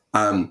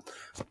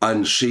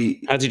 And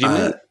she... How did you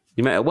meet?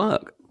 You met at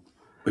work?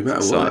 We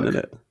met at work.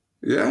 It?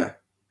 Yeah.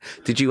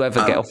 Did you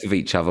ever get off of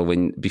each other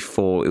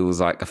before it was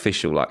like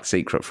official, like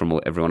secret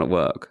from everyone at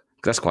work?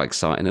 That's quite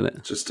exciting, isn't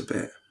it? Just a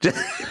bit.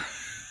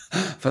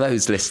 For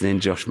those listening,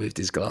 Josh moved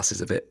his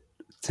glasses a bit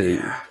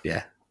too.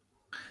 Yeah.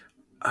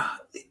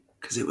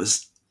 Because it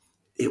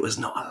was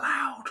not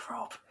allowed,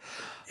 Rob.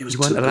 It was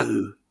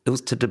taboo. It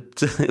was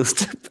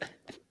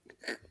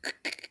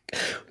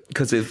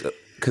because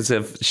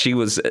of she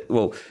was.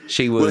 Well, it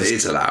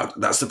is allowed.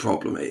 That's the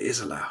problem. It is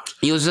allowed.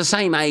 He was the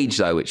same age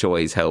though, which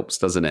always helps,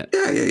 doesn't it?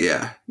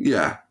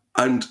 Yeah.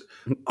 And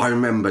I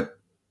remember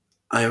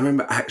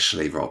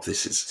actually, Rob.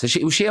 This is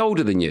was she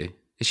older than you?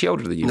 Is she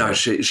older than you? No, Rob?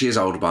 she is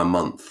older by a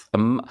month.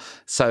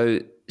 So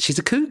she's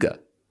a cougar.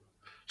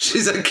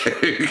 She's a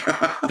cougar.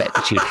 I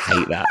bet you'd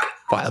hate that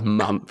by a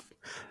month.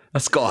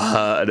 That's got to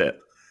hurt, isn't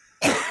it?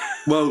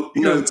 Well,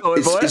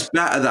 it's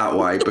better that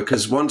way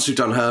because once we've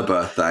done her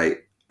birthday,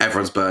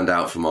 everyone's burned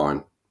out for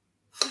mine.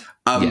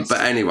 Yes.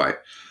 But anyway,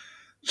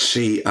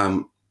 she,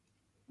 I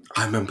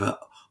remember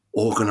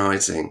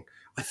organising.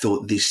 I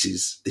thought this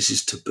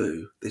is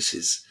taboo. This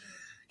is,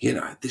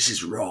 this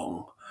is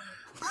wrong.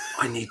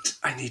 I need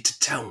to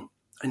tell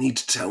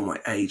my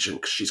agent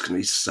because she's going to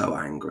be so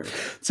angry.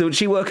 So was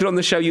she working on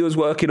the show you was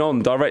working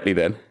on directly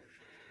then?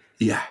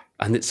 Yeah.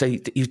 And so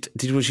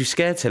was you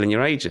scared telling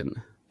your agent?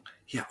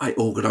 Yeah, I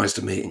organised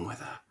a meeting with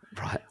her.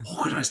 Right.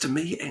 Organised a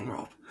meeting,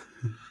 Rob.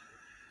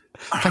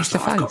 Face to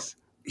face?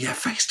 Yeah,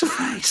 face to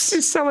face.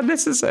 It's so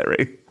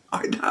unnecessary.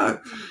 I know.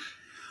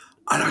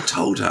 And I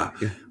told her,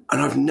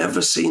 and I've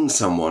never seen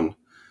someone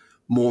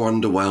more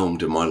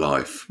underwhelmed in my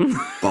life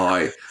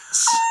by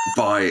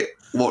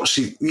what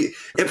she...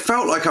 It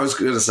felt like I was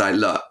going to say,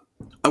 look,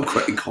 I'm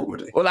quitting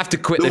comedy. We'll have to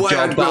quit the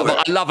job,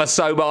 but I love her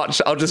so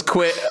much, I'll just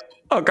quit.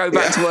 I'll go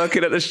back to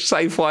working at the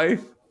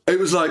Safeway. It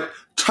was like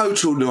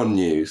total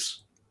non-news.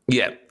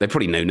 Yeah, they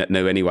probably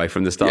knew anyway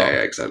from the start.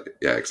 Yeah,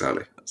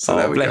 exactly. So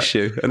there we bless go.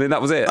 you. And then that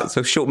was it.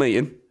 So short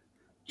meeting.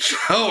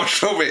 Oh,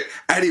 show me.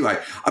 Anyway,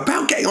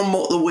 about getting on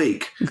Mock the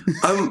Week.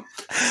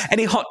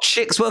 Any hot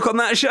chicks work on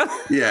that show?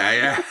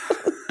 Yeah.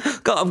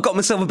 I've got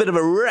myself a bit of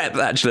a rep,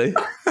 actually.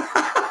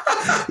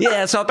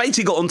 Yeah, so I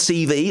basically got on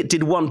TV,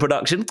 did one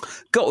production,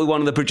 got with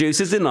one of the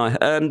producers, didn't I?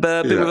 And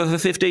been with her for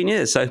 15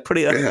 years, so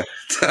pretty bit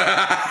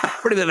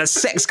of a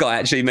sex guy,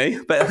 actually, me.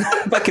 But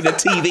back in the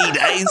TV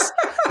days,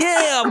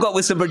 yeah, I've got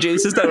with some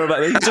producers, don't worry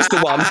about me. Just the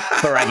one,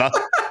 forever.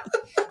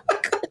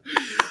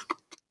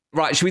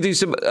 Right, should we do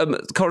some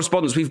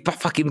correspondence? We've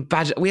fucking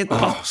badgered.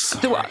 I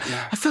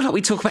feel like we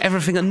talk about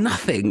everything and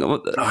nothing.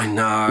 I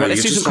know. Right,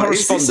 let's do some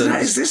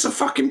correspondence. Is this a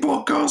fucking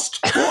podcast?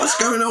 What's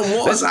going on?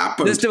 What has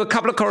happened? Let's do a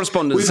couple of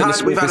correspondence.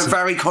 We've had a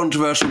very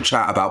controversial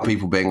chat about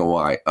people being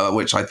away,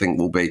 which I think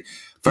will be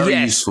very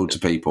useful to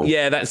people.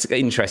 Yeah, that's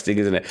interesting,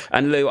 isn't it?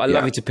 And Lou, I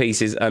love you to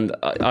pieces, and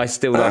I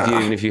still love you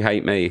even if you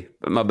hate me.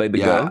 But my baby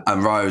girl.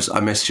 And Rose,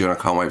 I missed you and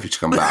I can't wait for you to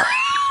come back.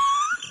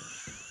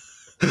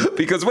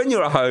 Because when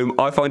you're at home,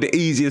 I find it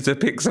easier to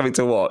pick something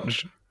to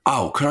watch.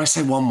 Oh, can I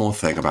say one more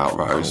thing about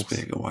Rose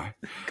being away?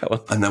 Go on.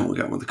 And then we'll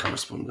get on with the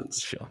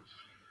correspondence. Sure.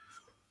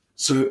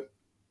 So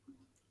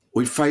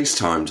we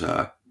FaceTimed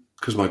her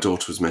because my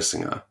daughter was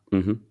missing her.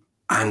 Mm-hmm.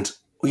 And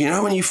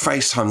when you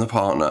FaceTime the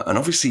partner, and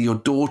obviously your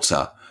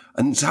daughter,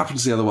 and it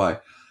happens the other way,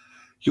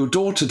 your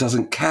daughter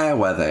doesn't care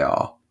where they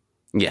are.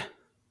 Yeah.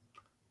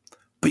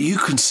 But you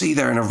can see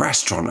they're in a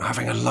restaurant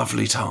having a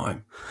lovely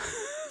time.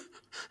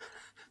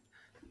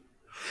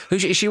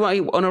 Is she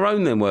on her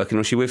own then working,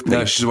 or is she with me?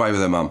 No, she's away with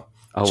her mum.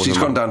 She's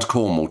gone down to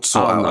Cornwall to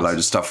sort out a load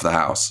of stuff for the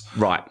house.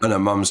 Right. And her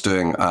mum's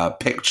doing a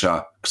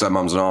picture, because her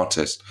mum's an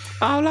artist.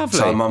 Oh, lovely.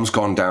 So her mum's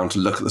gone down to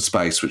look at the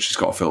space, which she's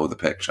got to fill with a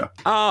picture.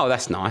 Oh,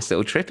 that's a nice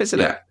little trip, isn't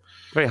it?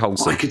 Very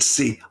wholesome. I could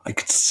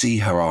see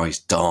her eyes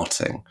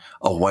darting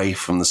away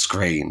from the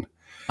screen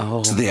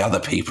to the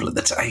other people at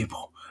the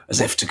table, as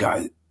if to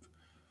go,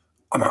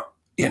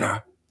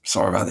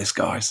 sorry about this,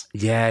 guys.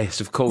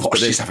 Yes, of course. But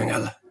she's having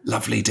a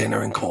lovely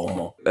dinner in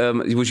Cornwall.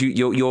 Was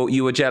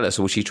you were jealous,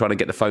 or was she trying to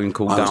get the phone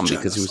call done?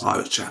 Because I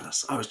was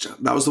jealous.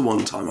 That was the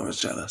one time I was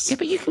jealous. Yeah,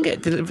 but you can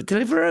get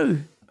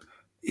Deliveroo.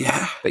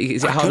 Yeah. But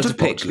is it harder to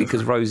pick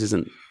because Rose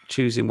isn't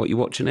choosing what you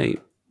watch and eat?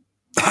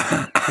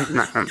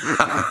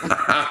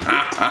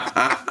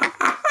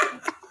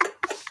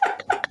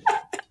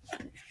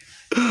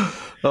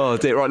 Oh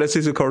dear, right, let's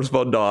do some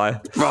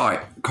correspondence.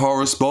 Right,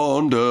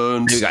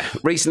 correspondence. Here we go.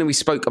 Recently we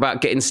spoke about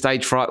getting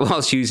stage fright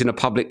whilst using a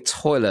public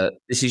toilet.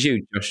 This is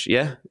you, Josh,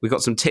 yeah? We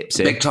got some tips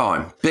here. Big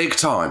time.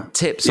 Tips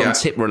on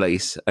tip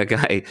release.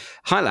 Okay.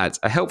 Hi lads,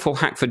 a helpful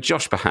hack for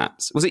Josh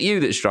perhaps. Was it you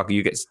that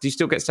struggled? Do you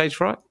still get stage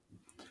fright?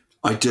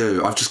 I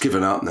do. I've just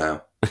given up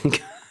now.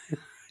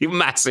 You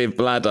massive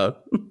bladder.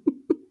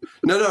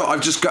 No,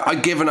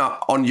 I've given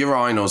up on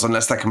urinals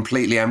unless they're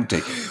completely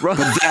empty. Right.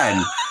 But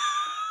then...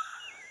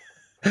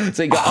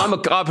 So you go,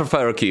 I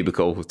prefer a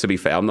cubicle, to be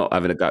fair. I'm not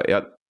having a go.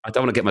 I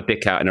don't want to get my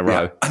dick out in a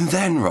row. And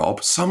then,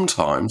 Rob,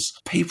 sometimes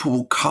people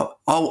will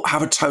I'll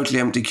have a totally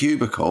empty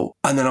cubicle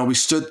and then I'll be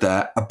stood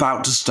there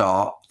about to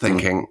start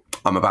thinking,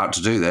 I'm about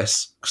to do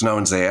this because no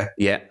one's here.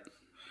 Yeah.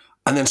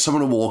 And then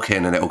someone will walk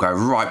in and it'll go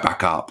right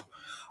back up.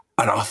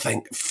 And I'll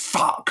think,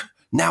 fuck,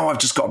 now I've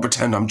just got to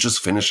pretend I'm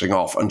just finishing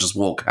off and just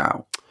walk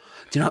out.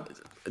 Do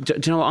you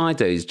know what I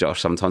do, Josh,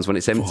 sometimes when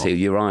it's empty,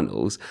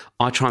 urinals,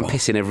 I try and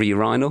piss in every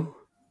urinal.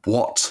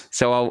 What?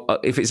 So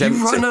if it's empty...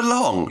 You run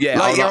along? Yeah.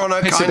 Like you're on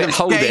a kind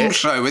of game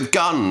show with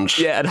guns?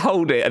 Yeah, and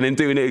hold it and then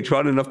do in each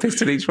one and I've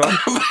pissed in each one.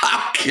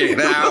 Fucking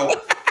hell.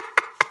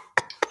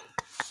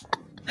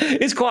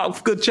 It's quite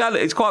a good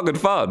challenge. It's quite good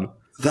fun.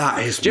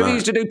 That is Do you ever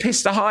used to do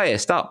piss the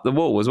highest up the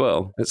wall as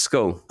well at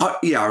school?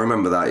 Yeah, I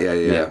remember that.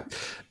 Yeah.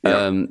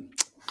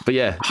 But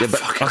yeah,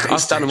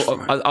 I've done.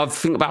 I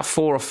think about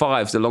 4 or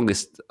 5 is the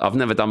longest. I've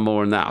never done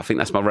more than that. I think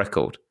that's my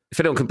record.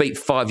 If anyone can beat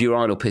 5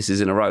 urinal pisses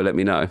in a row, let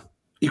me know.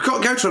 You've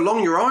got to go to a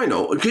long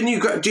urinal. Do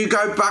you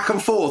go back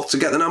and forth to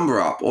get the number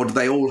up, or do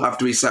they all have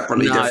to be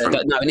separately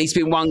different? No, it needs to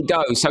be in one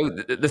go. So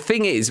the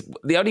thing is,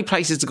 the only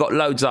places that got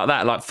loads like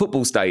that, like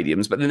football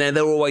stadiums, but then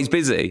they're always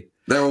busy.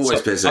 They're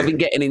always busy. I've been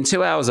getting in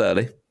 2 hours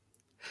early.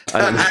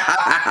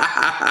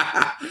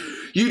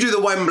 You do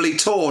the Wembley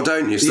tour,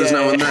 don't you? So there's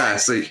no one there.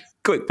 So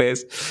quick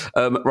beers.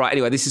 Right.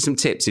 Anyway, this is some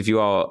tips if you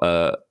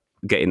are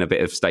getting a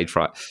bit of stage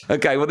fright.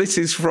 Okay. Well, this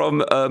is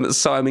from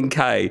Simon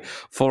K,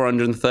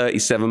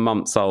 437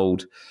 months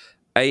old.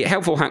 A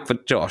helpful hack for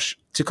Josh.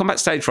 To combat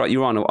stage fright,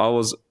 urinal, I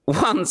was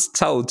once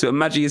told to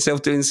imagine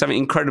yourself doing something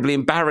incredibly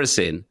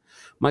embarrassing.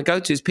 My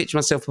go-to is picture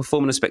myself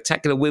performing a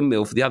spectacular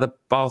windmill for the other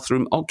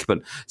bathroom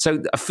occupant.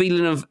 So a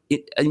feeling of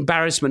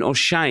embarrassment or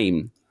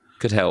shame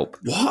could help.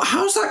 What?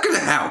 How's that going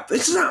to help?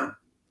 Isn't that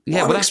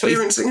what I'm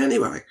experiencing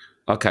anyway?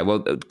 Okay, well,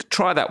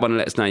 try that one and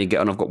let us know how you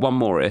get on. I've got one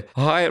more here.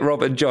 Hi,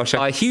 Rob and Josh.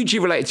 I hugely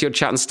related to your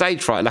chat on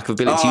stage fright, lack of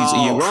ability to use a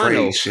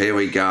urinal. Preach, here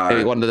we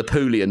go. One of the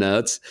Poolia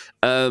nerds.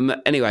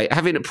 Anyway,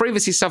 having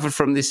previously suffered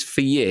from this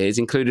for years,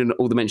 including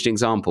all the mentioned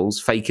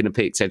examples, faking a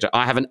pee, etc.,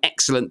 I have an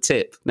excellent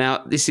tip.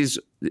 Now, this is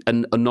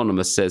an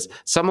anonymous says,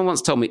 someone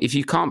once told me, if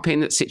you can't pee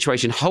in that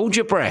situation, hold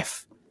your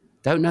breath.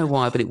 Don't know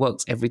why, but it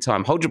works every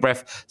time. Hold your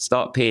breath,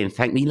 start peeing,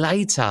 thank me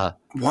later.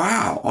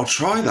 Wow, I'll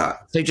try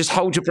that. So just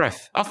hold your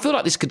breath. I feel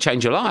like this could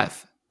change your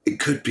life. It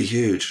could be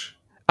huge.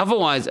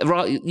 Otherwise,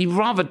 you'd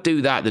rather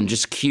do that than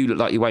just queue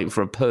like you're waiting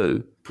for a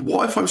poo. But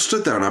what if I'm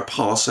stood there and I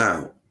pass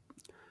out?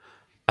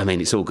 I mean,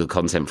 it's all good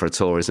content for a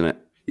tour, isn't it?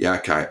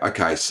 Yeah,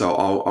 okay. So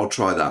I'll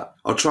try that.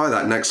 I'll try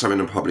that next time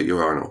in a public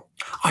urinal.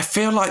 I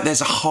feel like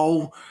there's a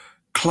whole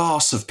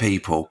class of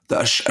people that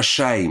are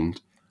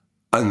ashamed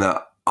and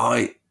that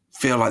I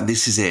feel like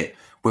this is it.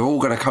 We're all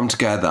going to come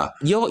together.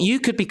 You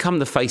could become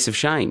the face of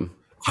shame.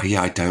 Oh,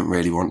 yeah, I don't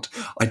want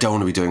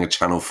to be doing a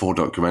Channel 4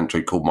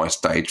 documentary called My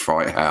Stage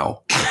Fright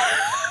Hell.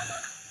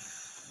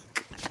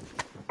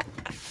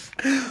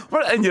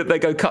 Well, and they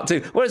go cut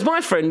to. Whereas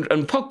my friend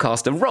and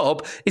podcaster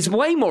Rob is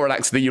way more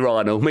relaxed than the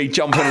urinal. Me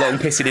jumping along,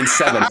 pissing in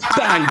 7.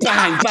 Bang,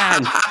 bang,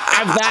 bang.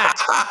 Have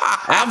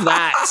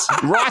that.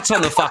 Right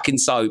on the fucking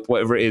soap,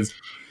 whatever it is.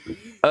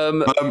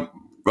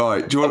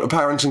 Right. Do you want a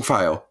parenting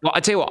fail? Well, I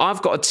tell you what,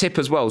 I've got a tip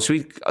as well. So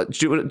do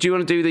you want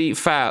to do the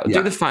fail? Yeah.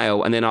 Do the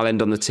fail, and then I'll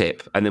end on the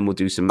tip, and then we'll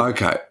do some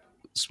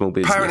small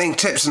business. Parenting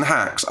tips and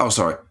hacks. Oh,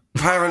 sorry.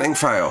 Parenting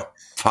fail.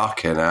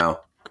 Fucking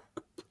hell.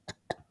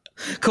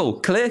 Cool.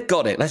 Clear?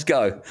 Got it. Let's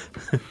go.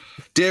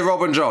 Dear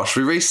Rob and Josh,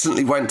 we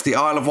recently went to the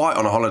Isle of Wight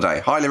on a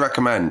holiday. Highly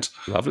recommend.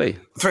 Lovely.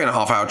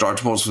 3.5 hour drive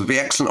to Portsmouth would be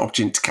an excellent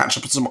opportunity to catch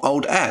up on some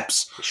old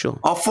eps. Sure.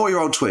 Our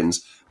 4-year-old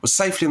twins were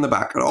safely in the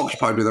back and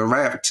occupied with an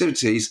array of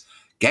activities,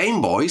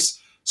 Game Boys,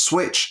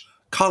 Switch,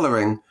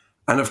 colouring,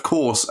 and of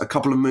course a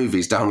couple of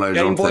movies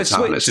downloaded onto their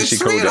tablets. Switch, as she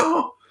called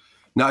it.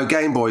 No,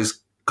 Game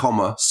Boys,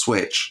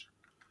 Switch.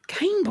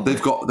 Game Boys.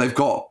 They've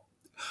got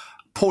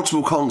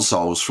portable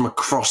consoles from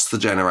across the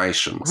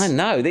generations. I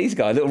know these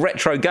guys. A little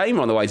retro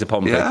gamer on the way to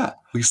Pompey. Yeah,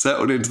 we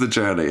settled into the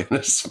journey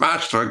and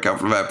smashed for a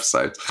couple of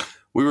episodes.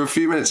 We were a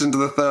few minutes into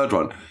the third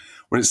one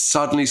when it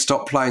suddenly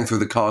stopped playing through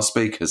the car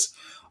speakers.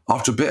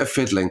 After a bit of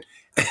fiddling,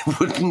 it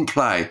wouldn't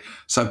play,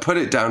 so I put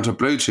it down to a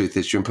Bluetooth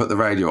issue and put the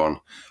radio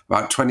on.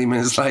 About 20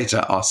 minutes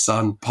later, our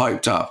son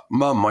piped up,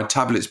 Mum, my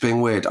tablet's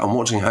being weird. I'm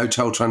watching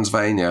Hotel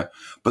Transylvania,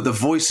 but the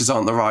voices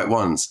aren't the right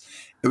ones.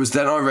 It was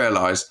then I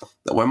realised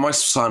that when my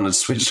son had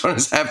switched on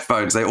his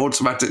headphones, they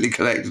automatically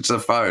connected to the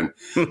phone,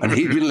 and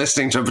he'd been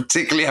listening to a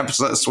particularly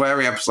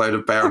sweary episode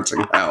of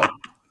Parenting Hell.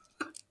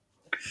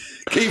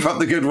 Keep up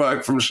the good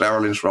work from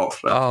Cheryl in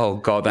Shropshire. Oh,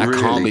 God, that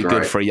really can't be great.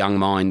 Good for a young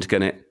mind,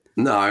 can it?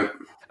 No.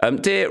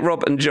 Dear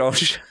Rob and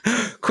Josh,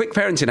 quick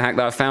parenting hack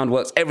that I found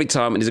works every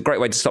time and is a great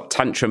way to stop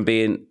tantrum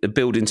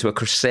build into a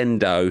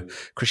crescendo.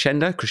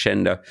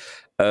 Crescendo.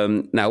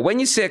 Now, when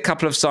you see a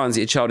couple of signs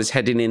that your child is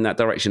heading in that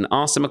direction,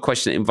 ask them a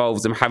question that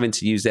involves them having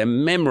to use their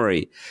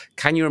memory.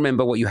 Can you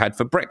remember what you had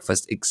for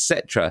breakfast,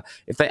 etc.?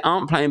 If they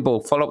aren't playing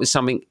ball, follow up with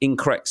something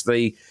incorrect so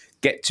they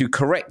get to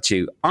correct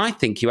you. I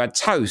think you had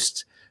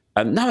toast.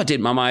 No, I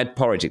didn't, Mum. I had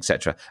porridge,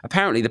 etc.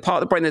 Apparently, the part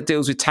of the brain that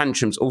deals with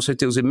tantrums also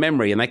deals with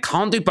memory, and they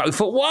can't do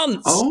both at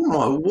once. Oh,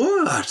 my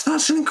word.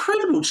 That's an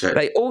incredible tip.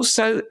 They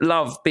also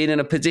love being in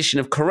a position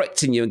of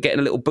correcting you and getting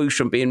a little boost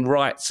from being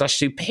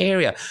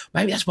right/superior.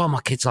 Maybe that's why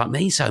my kids like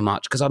me so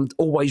much, because I'm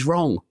always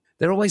wrong.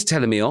 They're always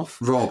telling me off.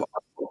 Rob,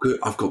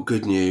 I've got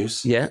good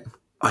news. Yeah?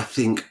 I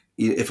think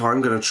if I'm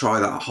going to try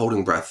that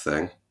holding breath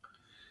thing,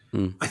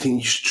 I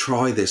think you should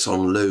try this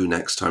on Lou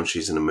next time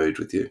she's in a mood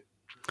with you.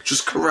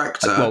 Just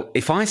correct her. Well,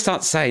 if I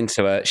start saying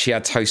to her she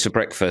had toast for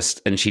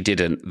breakfast and she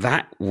didn't,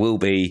 that will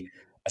be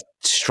a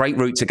straight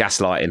route to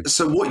gaslighting.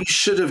 So what you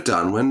should have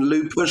done when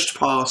Lou pushed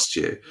past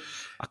you...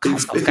 I can't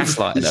stop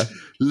gaslighting her.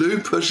 Lou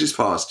pushes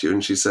past you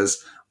and she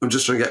says, I'm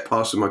just trying to get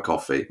past with my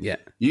coffee. Yeah.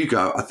 You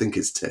go, I think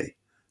it's tea.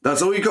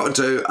 That's all you got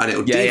to do, and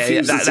it'll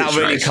defuse the situation. That'll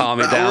really calm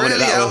it down. That'll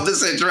really help the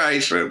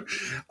situation,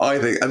 I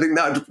think. I think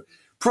that would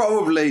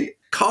probably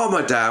calm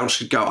her down.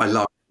 She'd go, I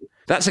love you.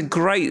 That's a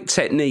great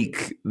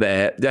technique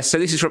there. So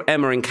this is from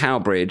Emma in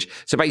Cowbridge.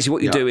 So basically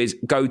what you do is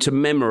go to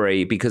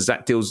memory because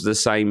that deals with the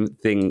same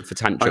thing for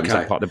tantrums,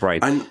 that part of the brain.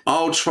 And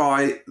I'll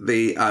try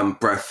the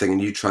breath thing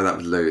and you try that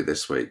with Lou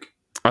this week.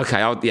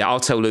 Okay, I'll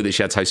tell Lou that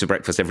she had toast for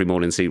breakfast every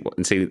morning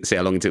and see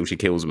how long until she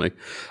kills me.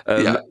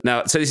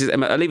 Now, so this is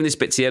Emma. I'm leaving this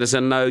bit to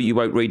Edison. No, you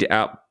won't read it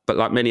out, but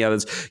like many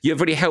others, you have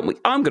really helped me.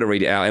 I'm going to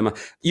read it out, Emma.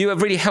 You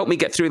have really helped me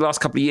get through the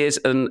last couple of years,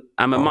 and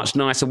I'm a much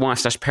nicer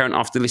wife/parent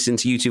after listening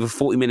to you two for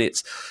 40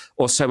 minutes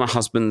or so. My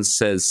husband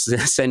says,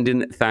 send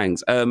in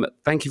thanks.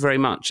 Thank you very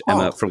much,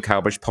 Emma from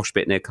Cowbridge, posh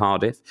bit near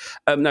Cardiff.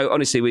 No,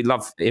 honestly, we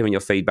love hearing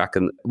your feedback,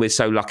 and we're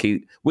so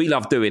lucky. We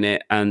love doing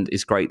it, and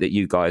it's great that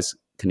you guys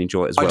can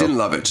enjoy it as well. I didn't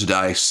love it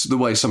today, the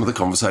way some of the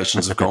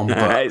conversations have gone.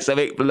 But it's a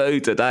bit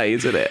blue today,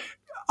 isn't it?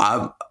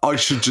 I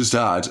should just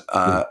add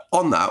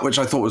on that, which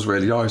I thought was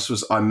really nice,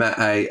 was I met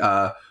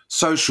a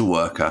social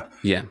worker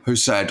who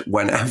said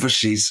whenever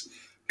she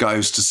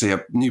goes to see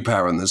a new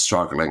parent that's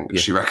struggling,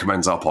 she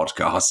recommends our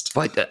podcast.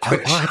 I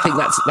think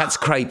that's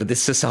great, but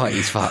this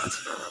society's fucked.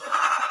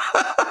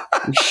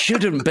 We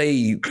shouldn't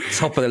be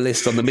top of the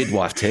list on the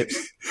midwife tips.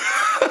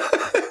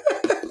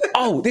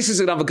 Oh, this is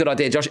another good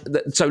idea, Josh.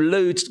 So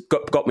Lou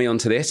got me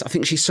onto this. I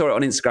think she saw it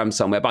on Instagram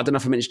somewhere, but I don't know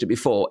if I mentioned it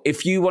before.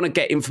 If you want to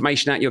get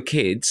information out of your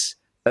kids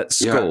at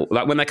school,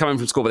 like when they come in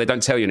from school but they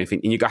don't tell you anything,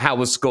 and you go, how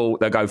was school?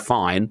 They'll go,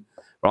 fine,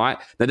 right?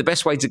 Now, the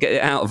best way to get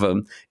it out of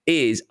them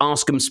is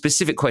ask them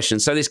specific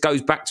questions. So this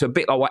goes back to a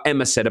bit like what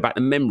Emma said about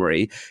the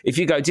memory. If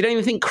you go, did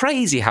anything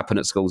crazy happen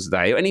at school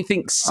today? Or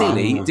anything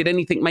silly? Did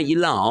anything make you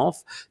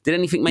laugh? Did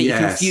anything make you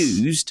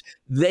confused?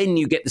 Then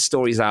you get the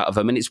stories out of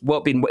them. And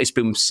it's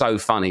been so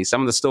funny.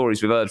 Some of the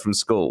stories we've heard from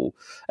school.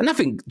 And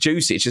nothing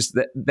juicy, it's just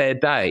their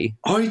day.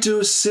 I do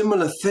a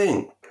similar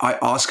thing. I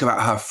ask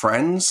about her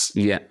friends.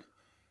 Yeah.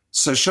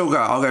 So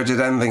I'll go,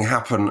 did anything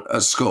happen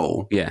at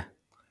school? Yeah.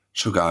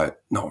 She'll go,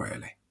 not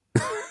really.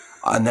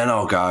 And then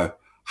I'll go,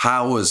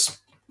 and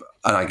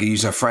I can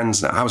use her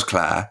friends now. How was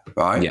Claire?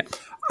 Right? Yeah.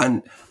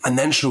 And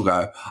then she'll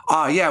go,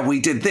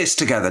 we did this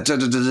together. Da,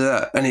 da, da,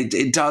 da. And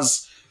it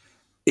does,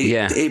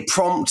 it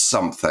prompts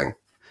something.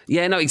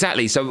 Yeah, no,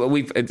 exactly. So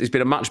it's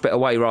been a much better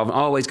way rather than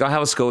always go, how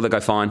was school? They go,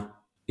 fine. And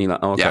you're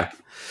like, oh, okay.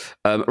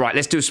 Yeah. Right,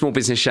 let's do a small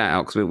business shout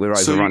out because we're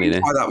overrunning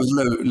it. So that was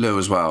Lou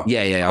as well.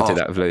 Yeah, I'll do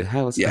that with Lou.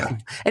 How was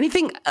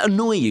anything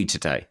annoy you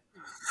today?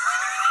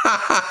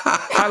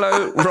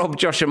 Hello, Rob,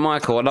 Josh and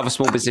Michael. Another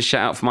small business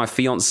shout out for my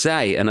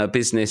fiancée and her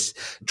business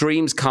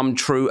Dreams Come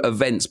True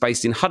Events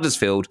based in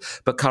Huddersfield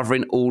but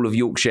covering all of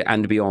Yorkshire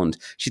and beyond.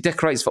 She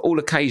decorates for all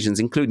occasions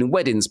including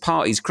weddings,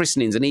 parties,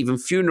 christenings and even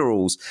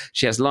funerals.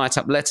 She has light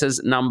up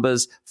letters,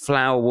 numbers,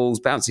 flower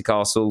walls, bouncy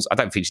castles. I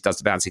don't think she does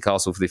the bouncy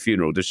castle for the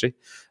funeral, does she?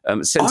 I'd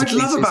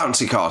love a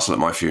bouncy castle at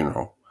my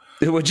funeral.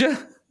 Would you?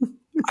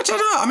 I don't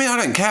know. I mean,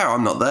 I don't care.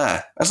 I'm not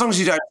there. As long as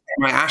you don't get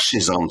my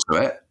ashes onto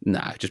it.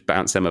 No, just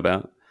bounce them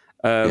about.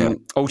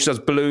 She does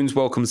balloons,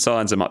 welcome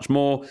signs and much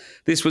more.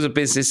 This was a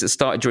business that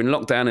started during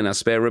lockdown in our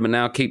spare room and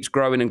now keeps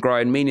growing and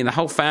growing, meaning the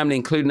whole family,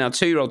 including our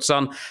 2-year-old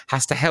son,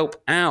 has to help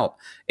out.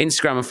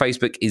 Instagram and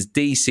Facebook is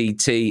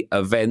DCT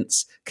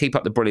Events. Keep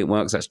up the brilliant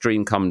works. That's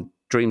Dreams Come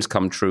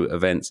True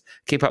Events.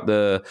 Keep up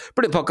the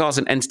brilliant podcast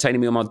and entertaining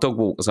me on my dog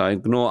walk as I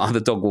ignore other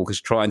dog walkers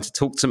trying to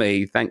talk to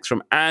me. Thanks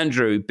from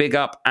Andrew. Big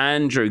up,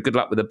 Andrew. Good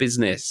luck with the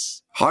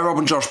business. Hi, Rob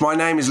and Josh. My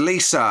name is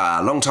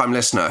Lisa, long-time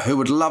listener who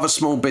would love a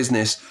small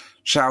business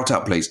shout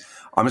out, please.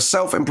 I'm a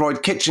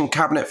self-employed kitchen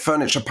cabinet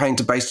furniture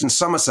painter based in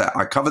Somerset.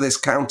 I cover this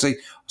county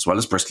as well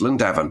as Bristol and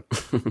Devon.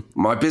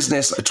 My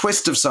business, A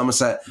Twist of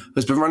Somerset,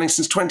 has been running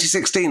since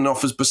 2016 and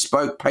offers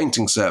bespoke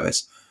painting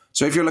service.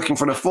 So if you're looking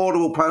for an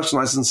affordable,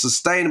 personalised and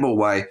sustainable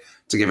way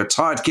to give a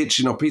tired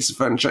kitchen or piece of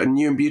furniture a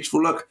new and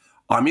beautiful look,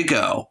 I'm your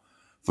girl.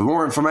 For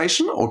more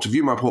information or to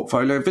view my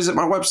portfolio, visit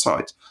my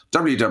website,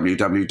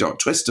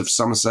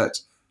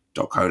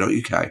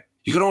 www.twistofsomerset.co.uk.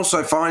 You can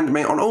also find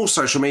me on all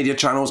social media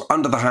channels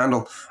under the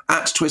handle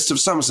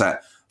 @TwistOfSomerset.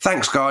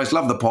 Thanks, guys.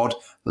 Love the pod.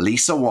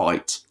 Lisa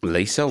White.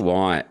 Lisa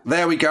White.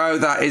 There we go.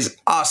 That is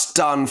us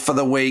done for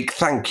the week.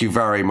 Thank you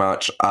very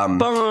much.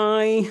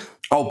 Bye.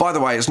 Oh, by the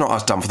way, it's not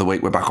us done for the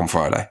week. We're back on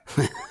Friday.